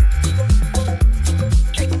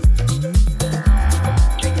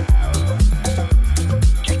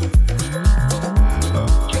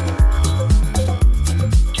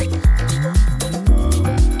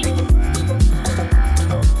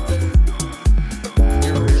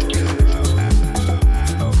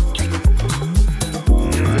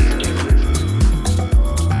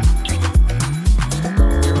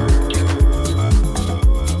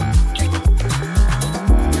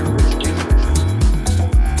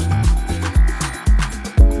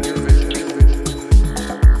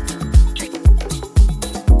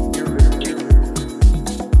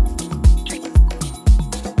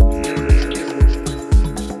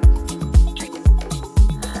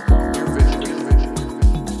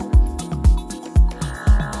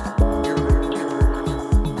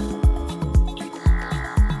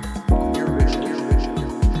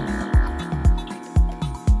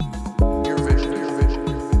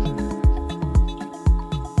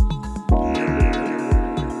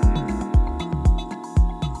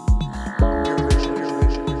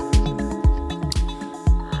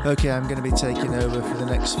 Okay, I'm going to be taking over for the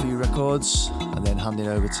next few records and then handing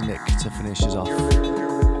over to Nick to finish us off.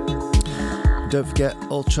 Don't forget,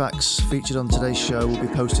 all tracks featured on today's show will be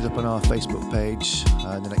posted up on our Facebook page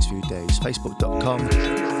in the next few days.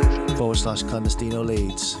 Facebook.com/Clandestino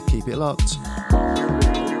Leeds. Keep it locked.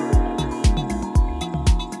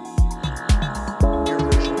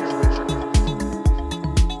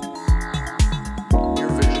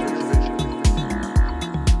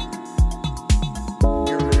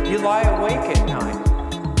 Lie awake at night.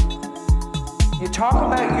 You talk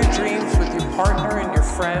about your dreams with your partner and your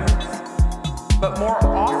friends, but more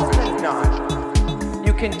often than not,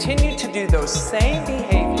 you continue to do those same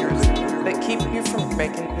behaviors that keep you from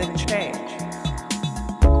making the change.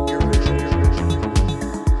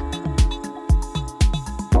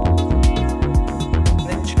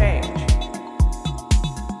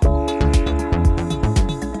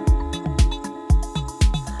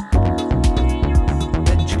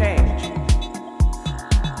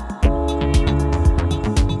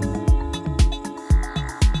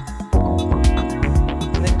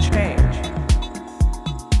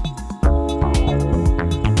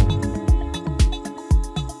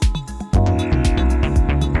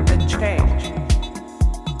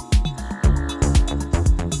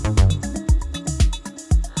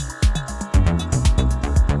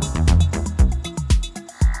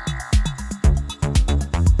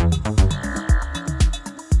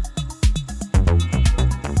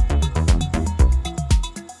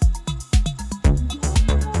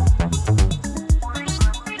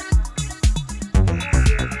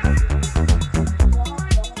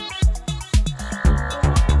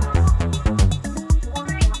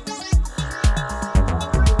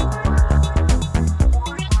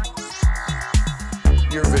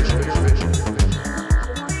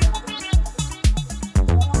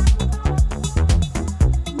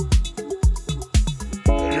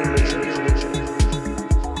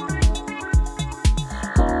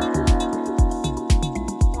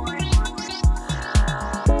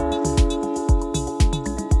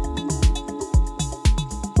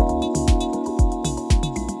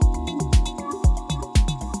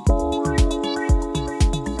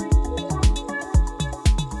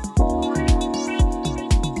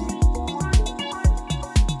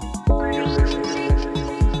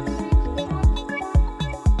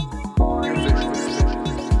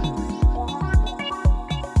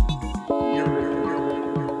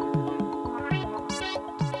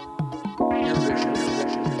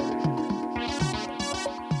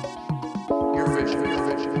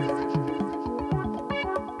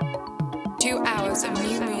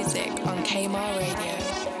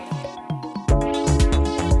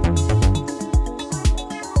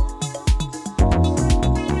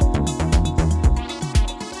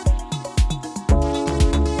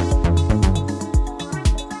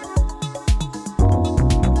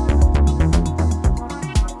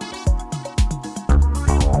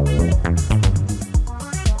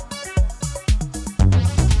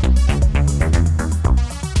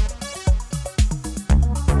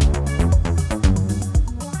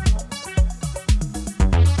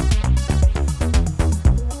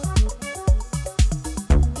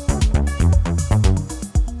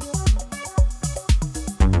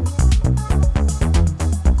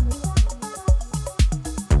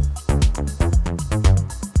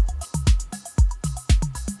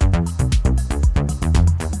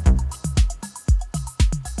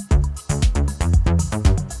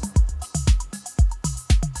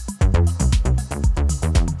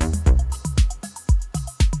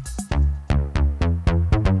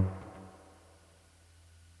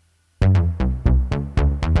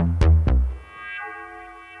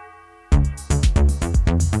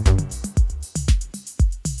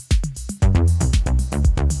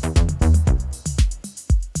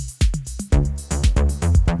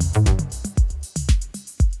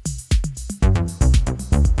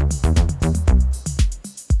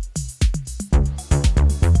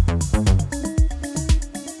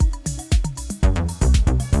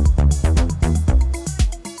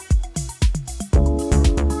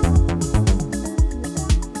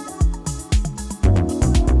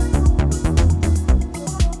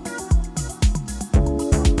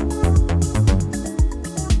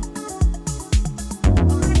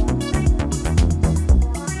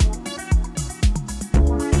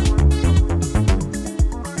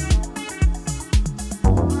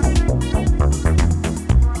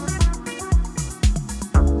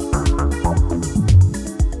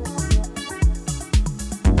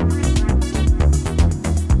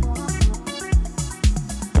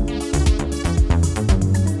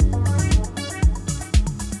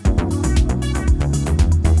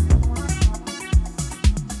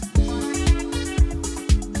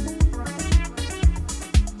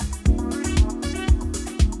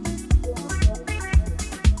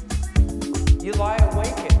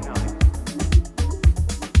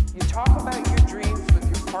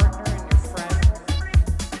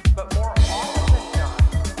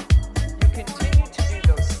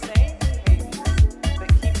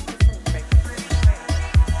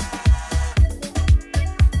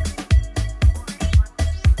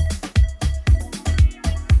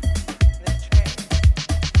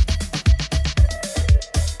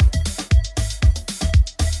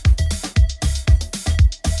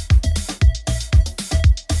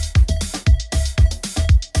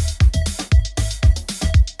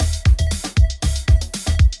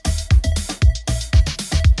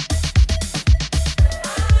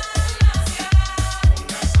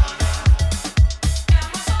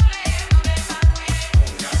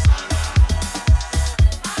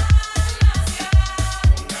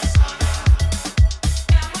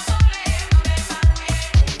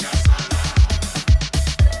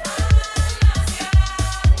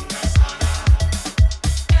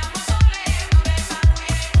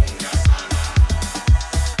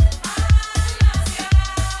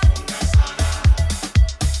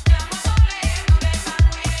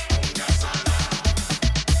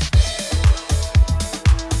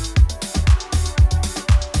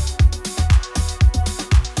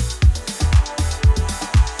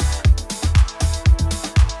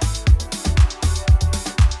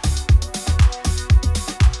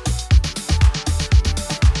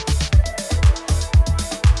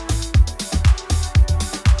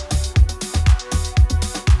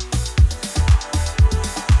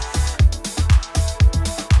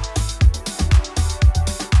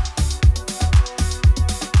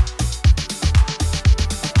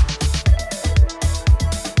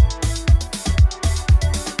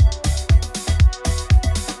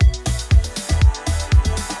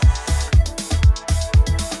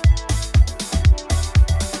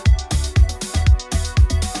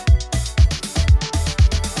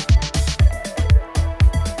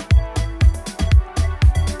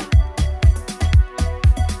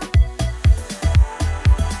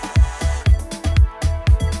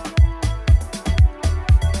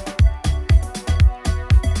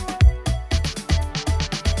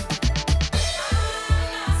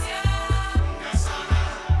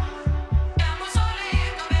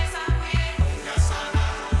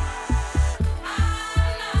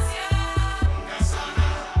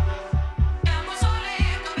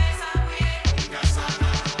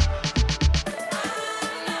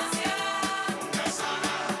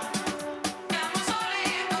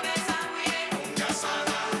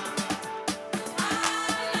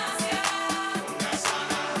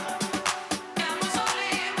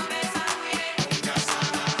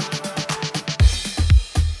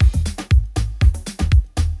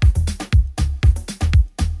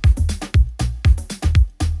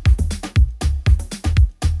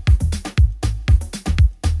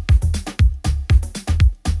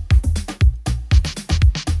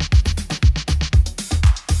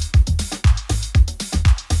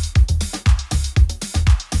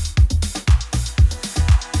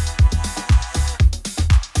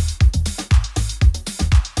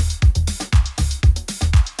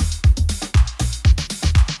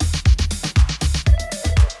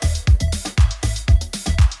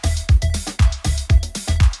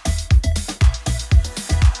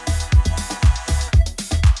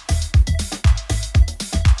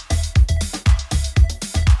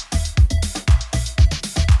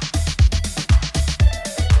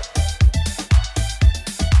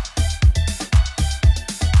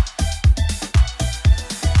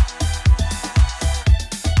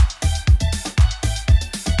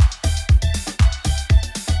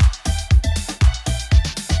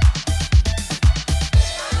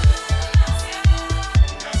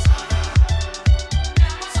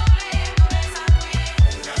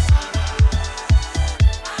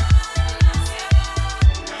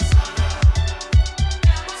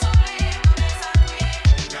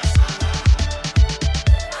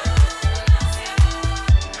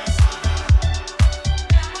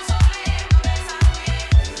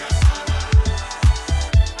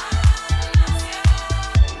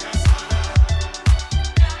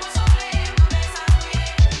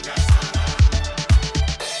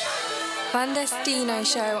 Clandestino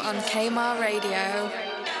show on KMAR Radio.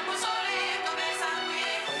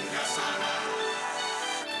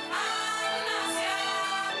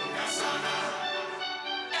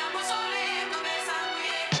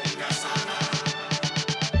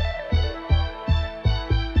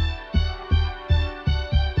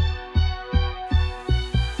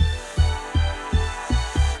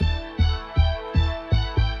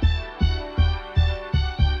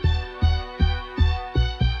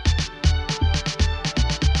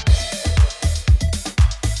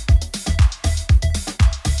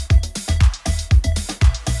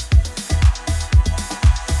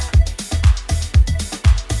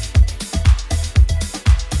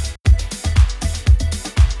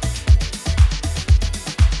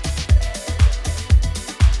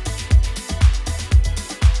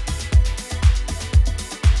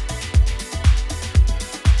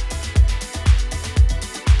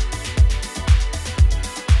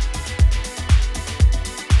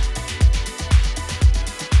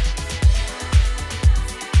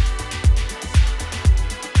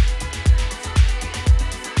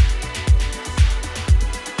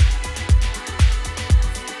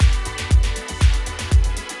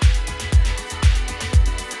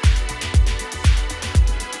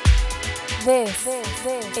 This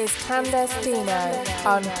is Clandestino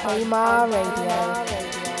on KMAR Radio.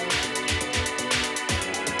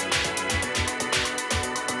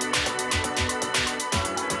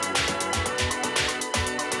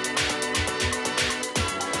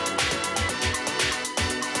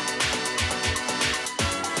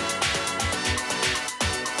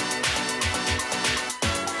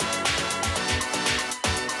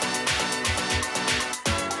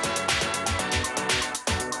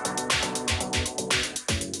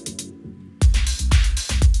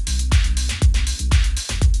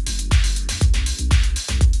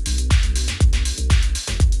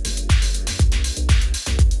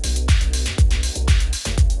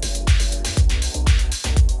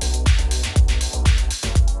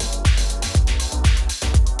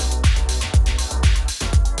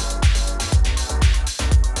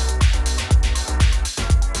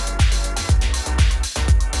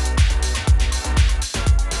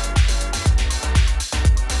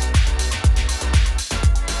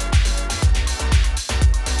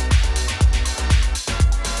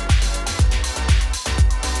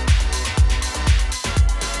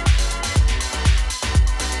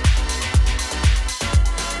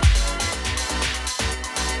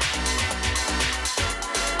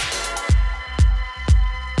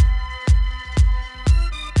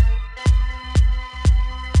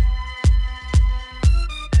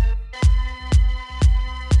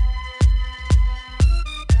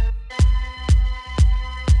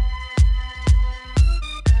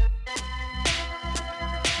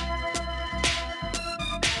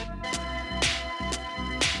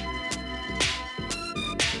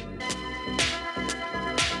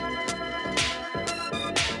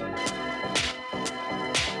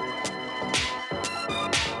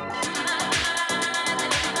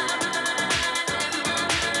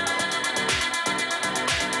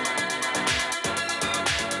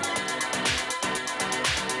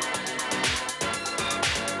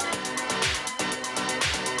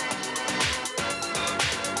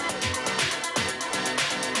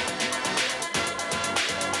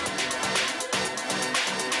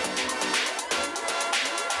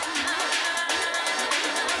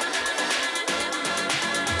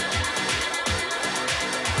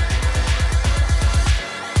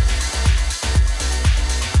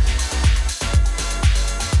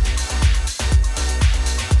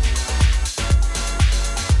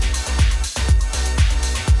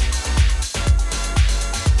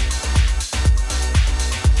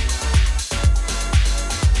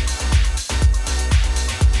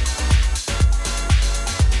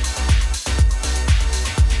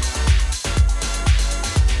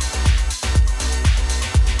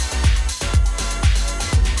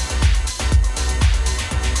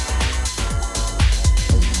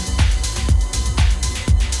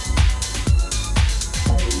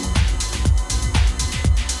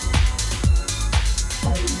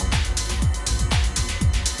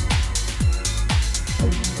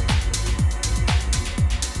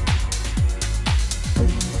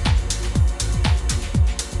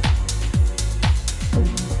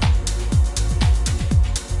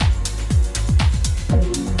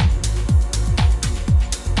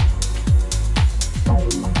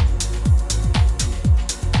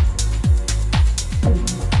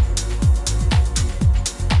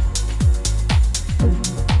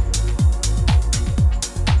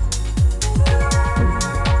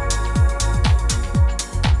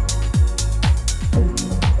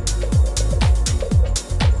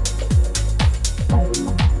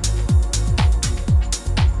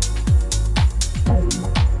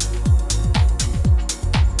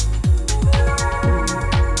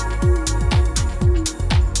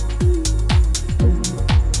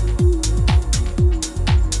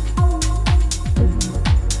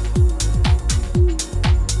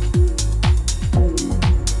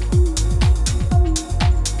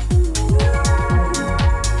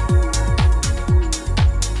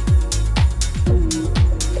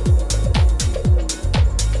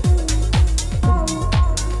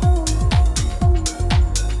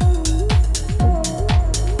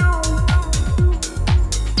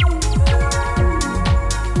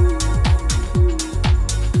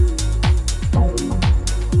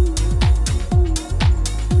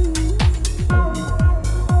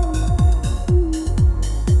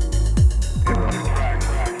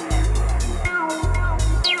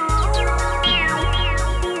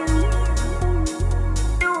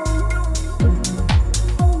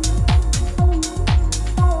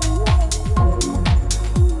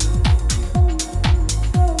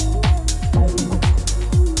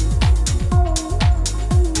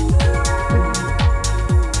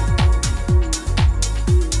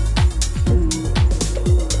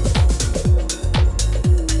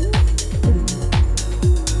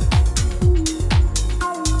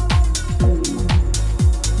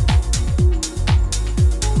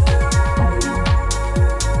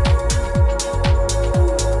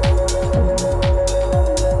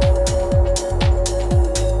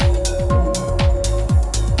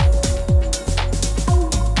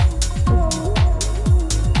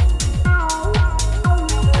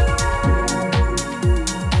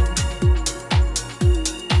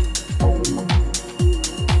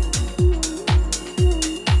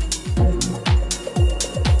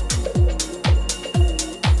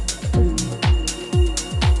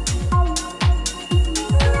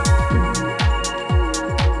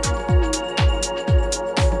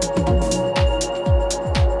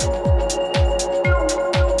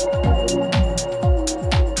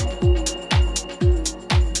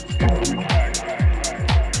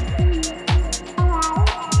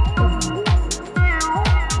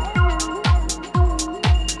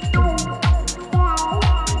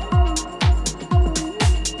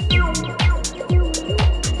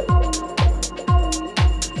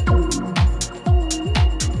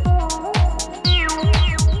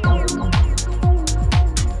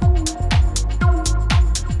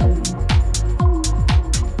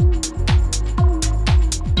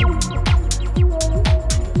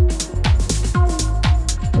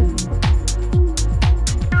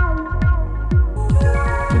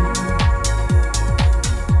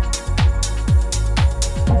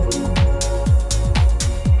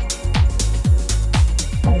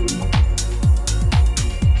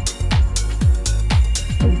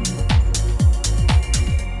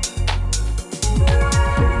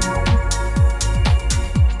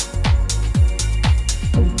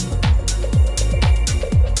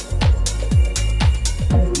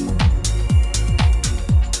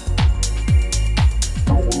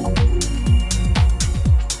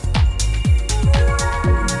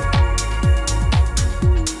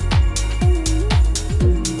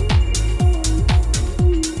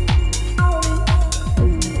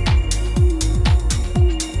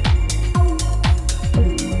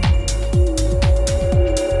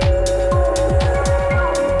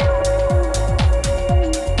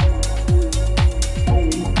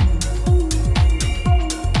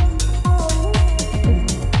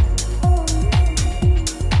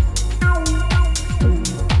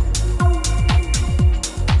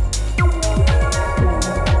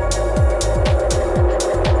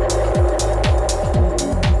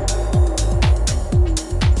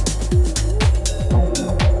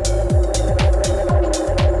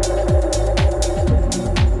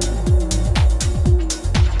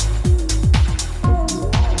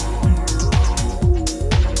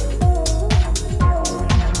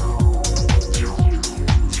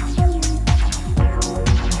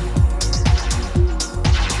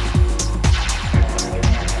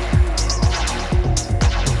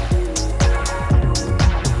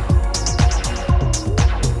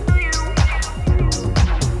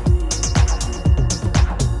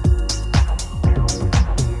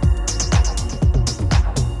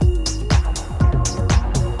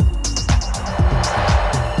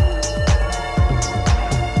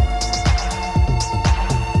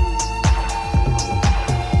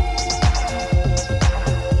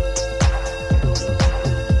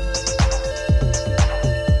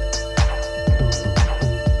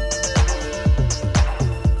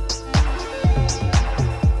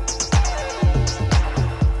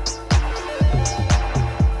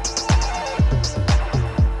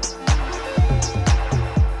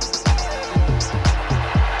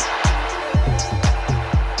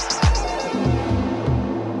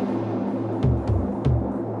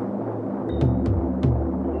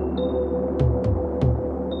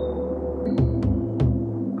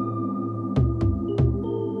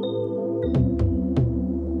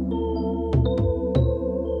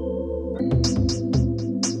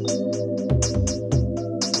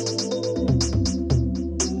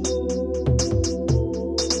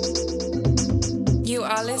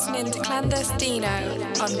 Clandestino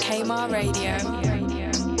on Kmart Radio.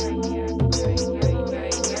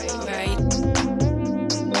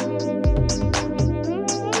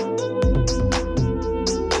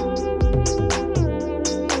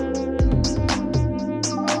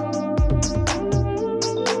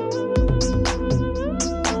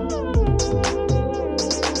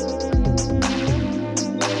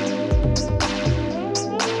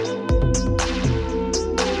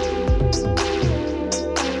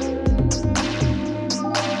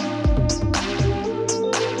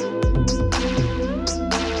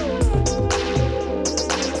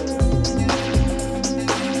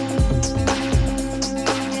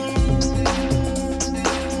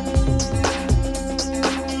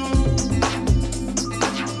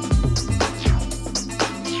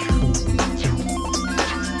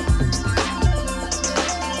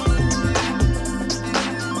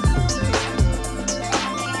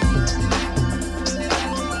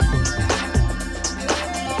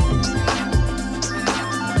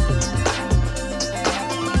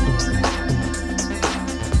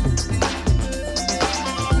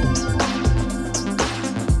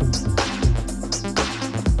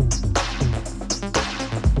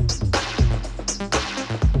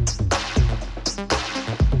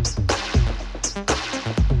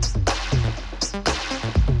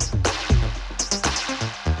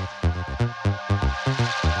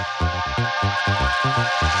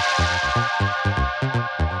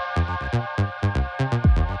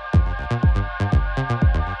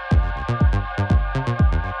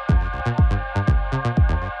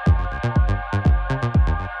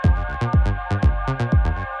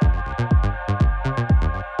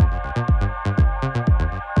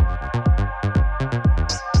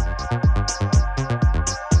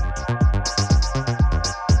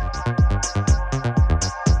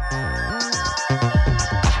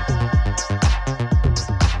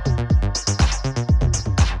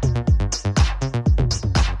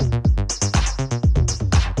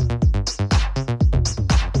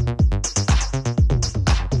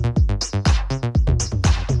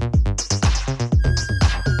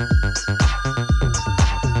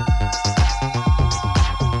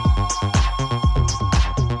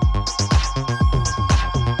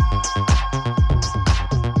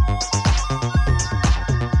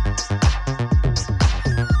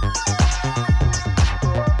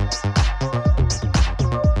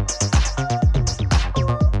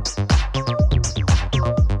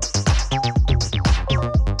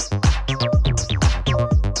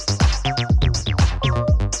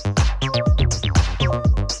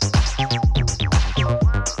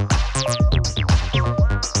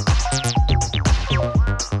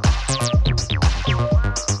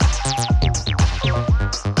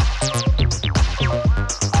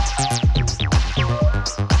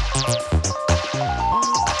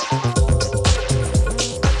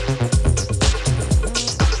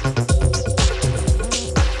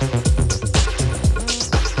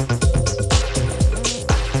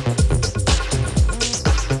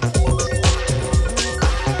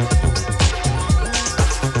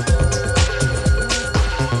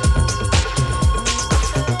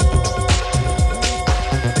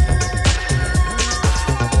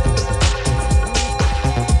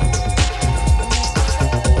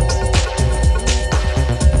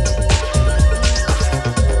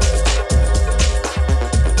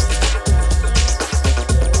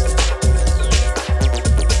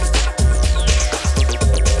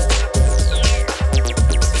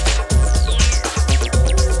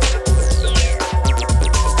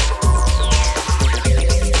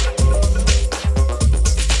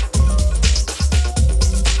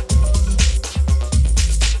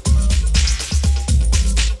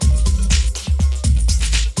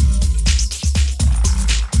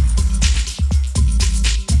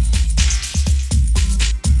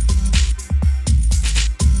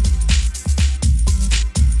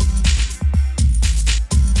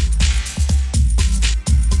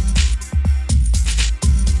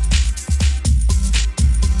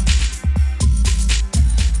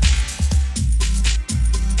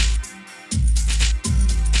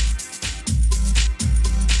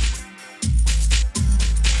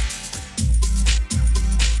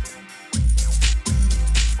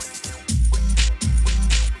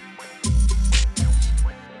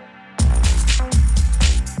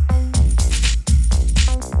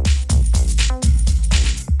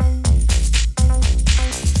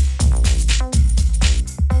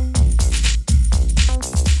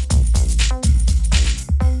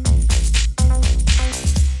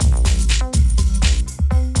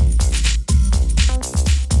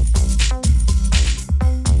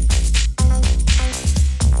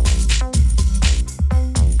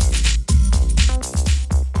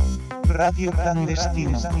 Radio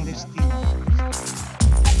Clandestino.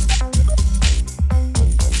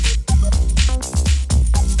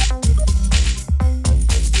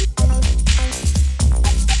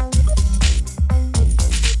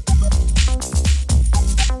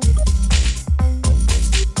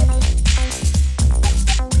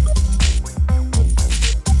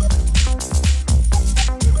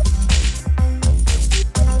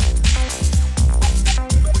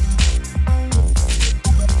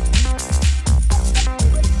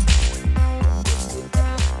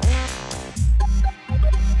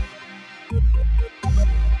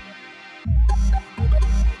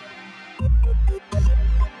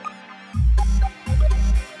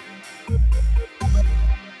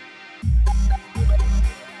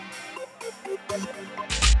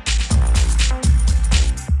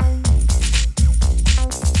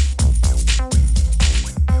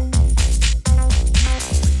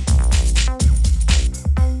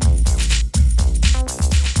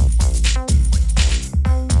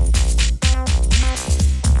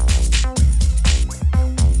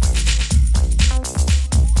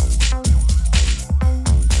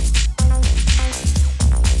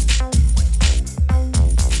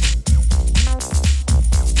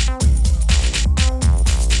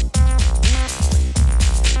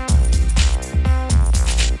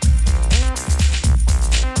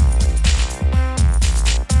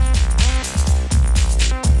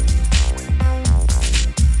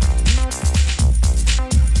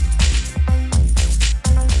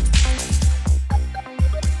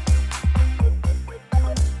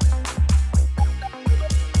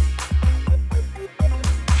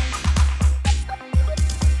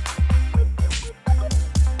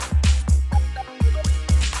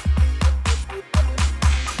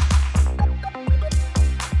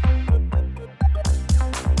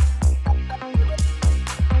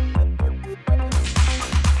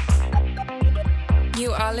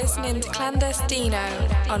 You are listening to Clandestino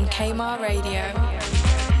on Kmart Radio.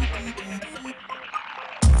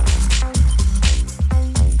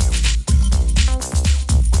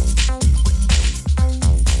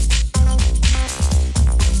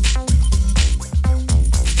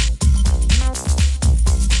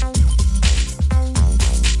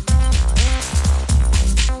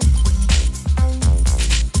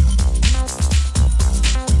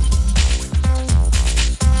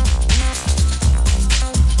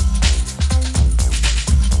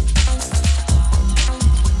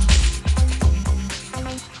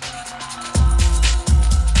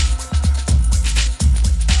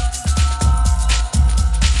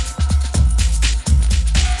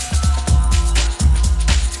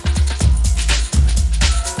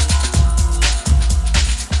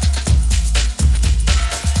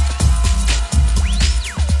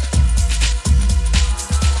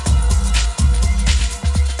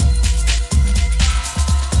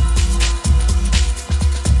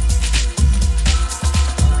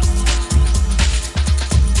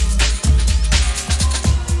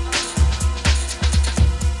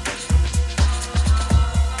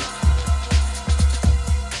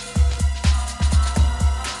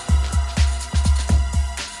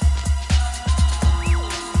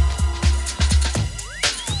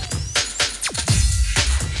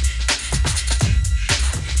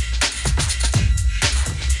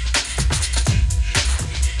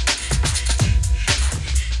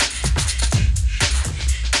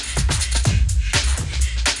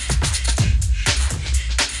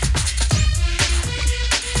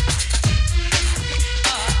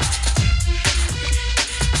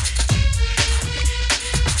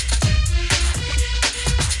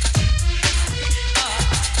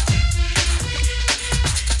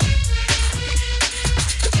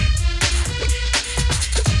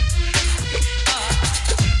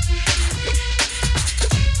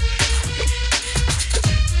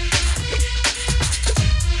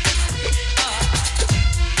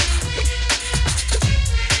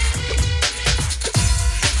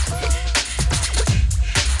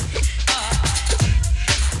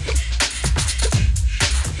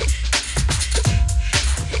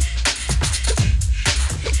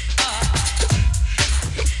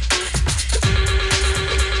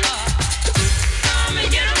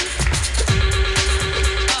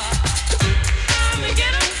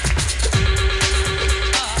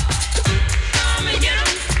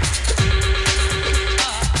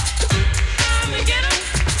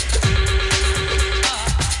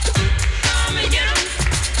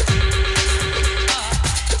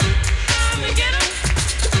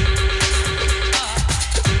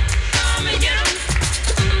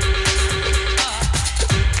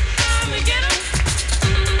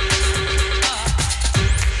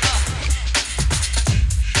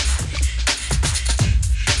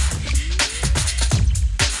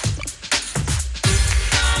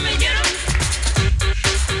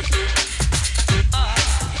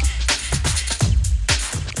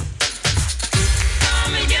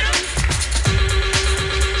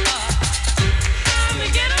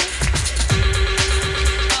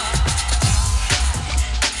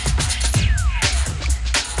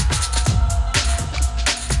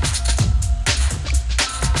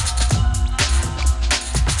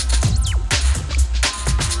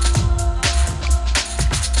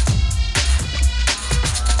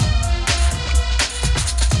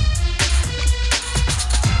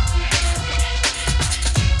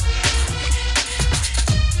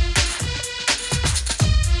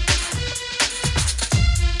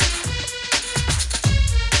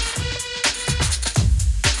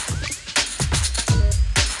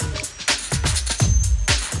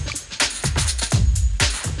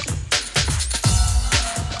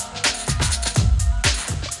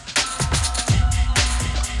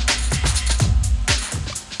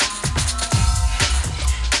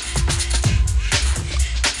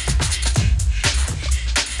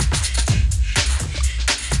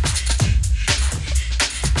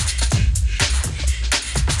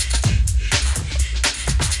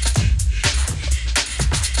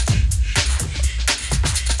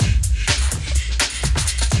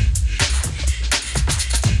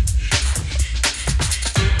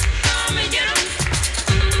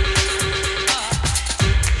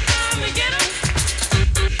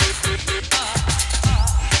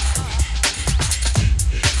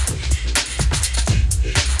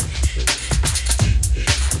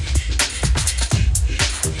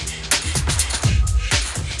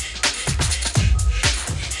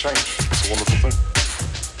 change. It's a wonderful thing.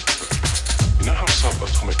 You know how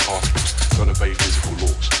subatomic particles don't obey physical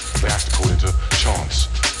laws? They act according to chance,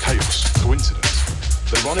 chaos, coincidence.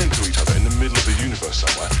 They run into each other in the middle of the universe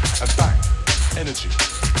somewhere, and bang, energy.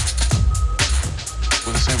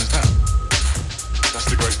 We're the same as that. That's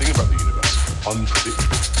the great thing about the universe. Unpredictable.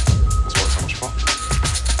 That's why it's so much fun.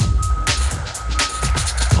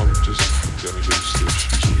 I'm just gonna use the shoes.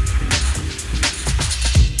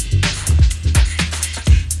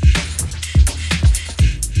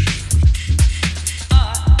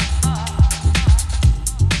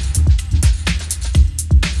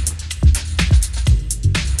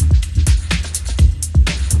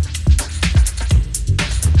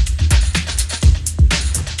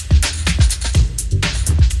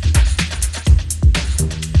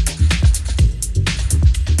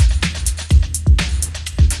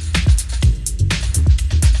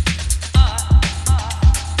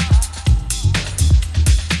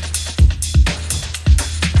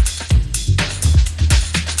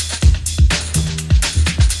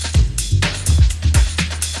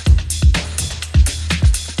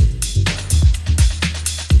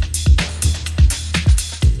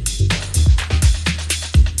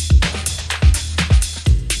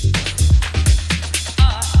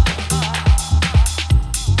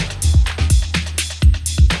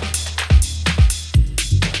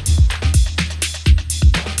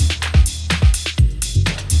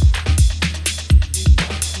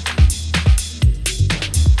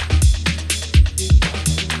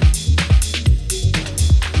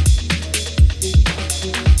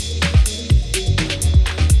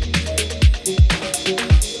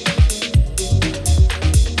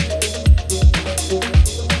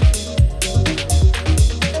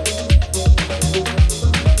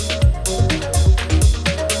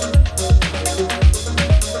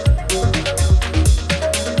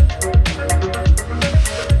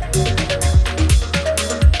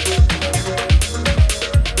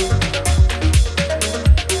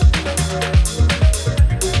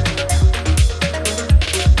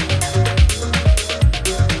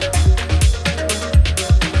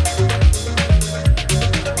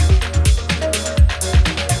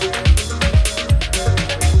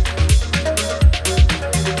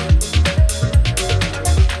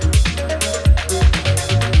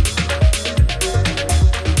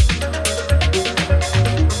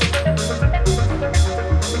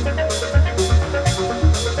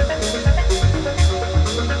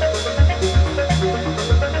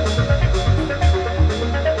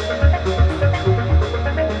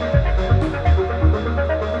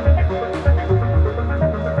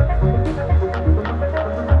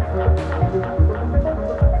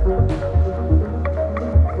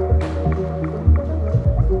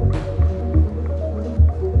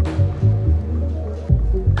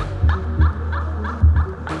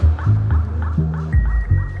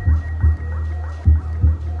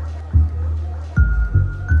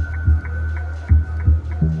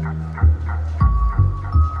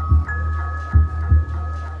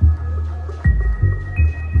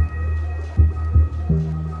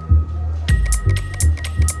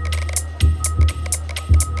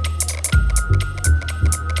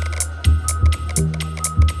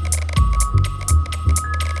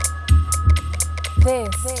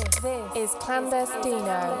 This is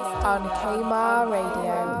Clandestino on Kmart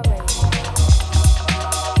Radio.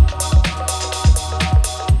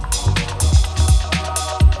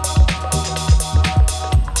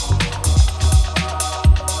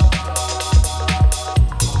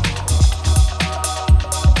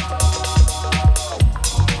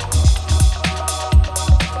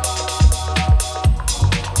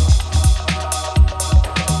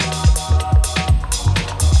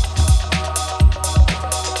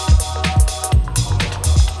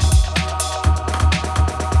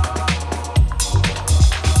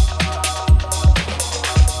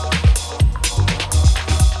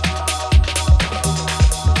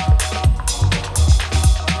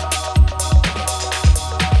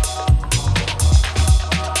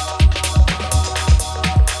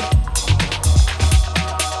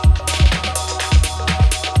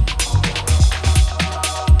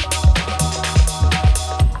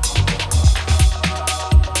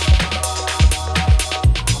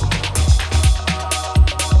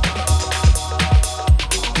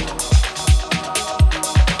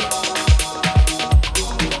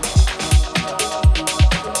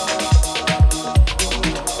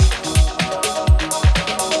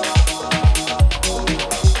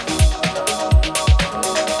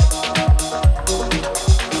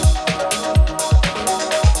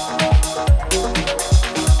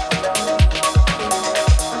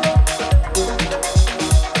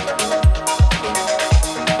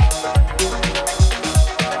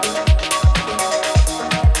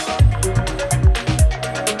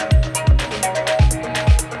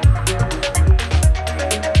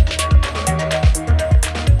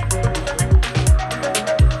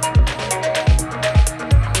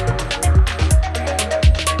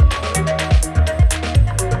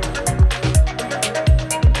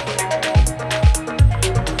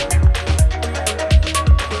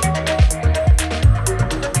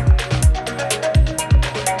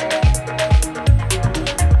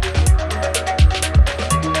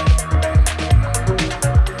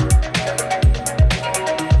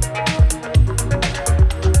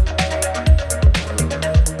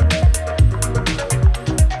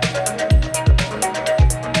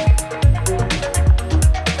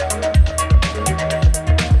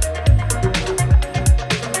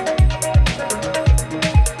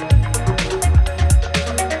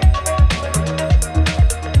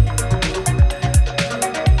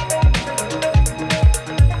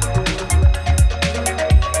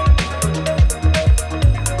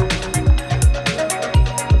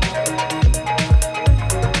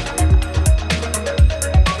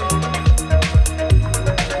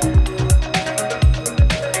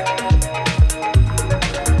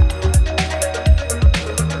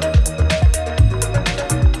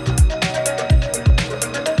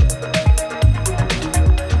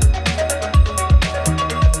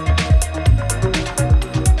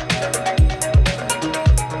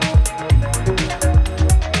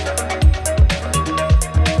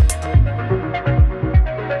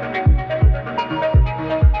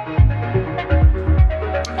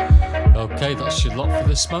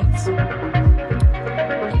 this month.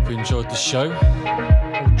 Hope you enjoyed the show.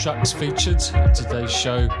 All tracks featured in today's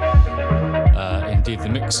show, indeed the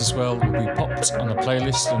mix as well, will be popped on a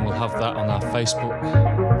playlist, and we'll have that on our Facebook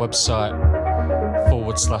website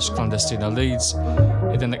 /Clandestino Leeds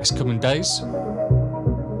in the next coming days.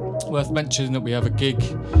 Worth mentioning that we have a gig,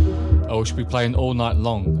 we should be playing all night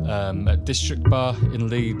long at District Bar in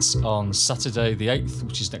Leeds on Saturday the 8th,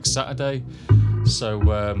 which is next Saturday. So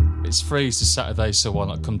it's free, it's a Saturday, so why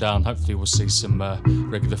not come down? Hopefully we'll see some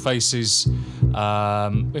regular faces.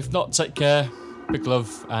 If not, take care, big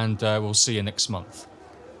love, and we'll see you next month.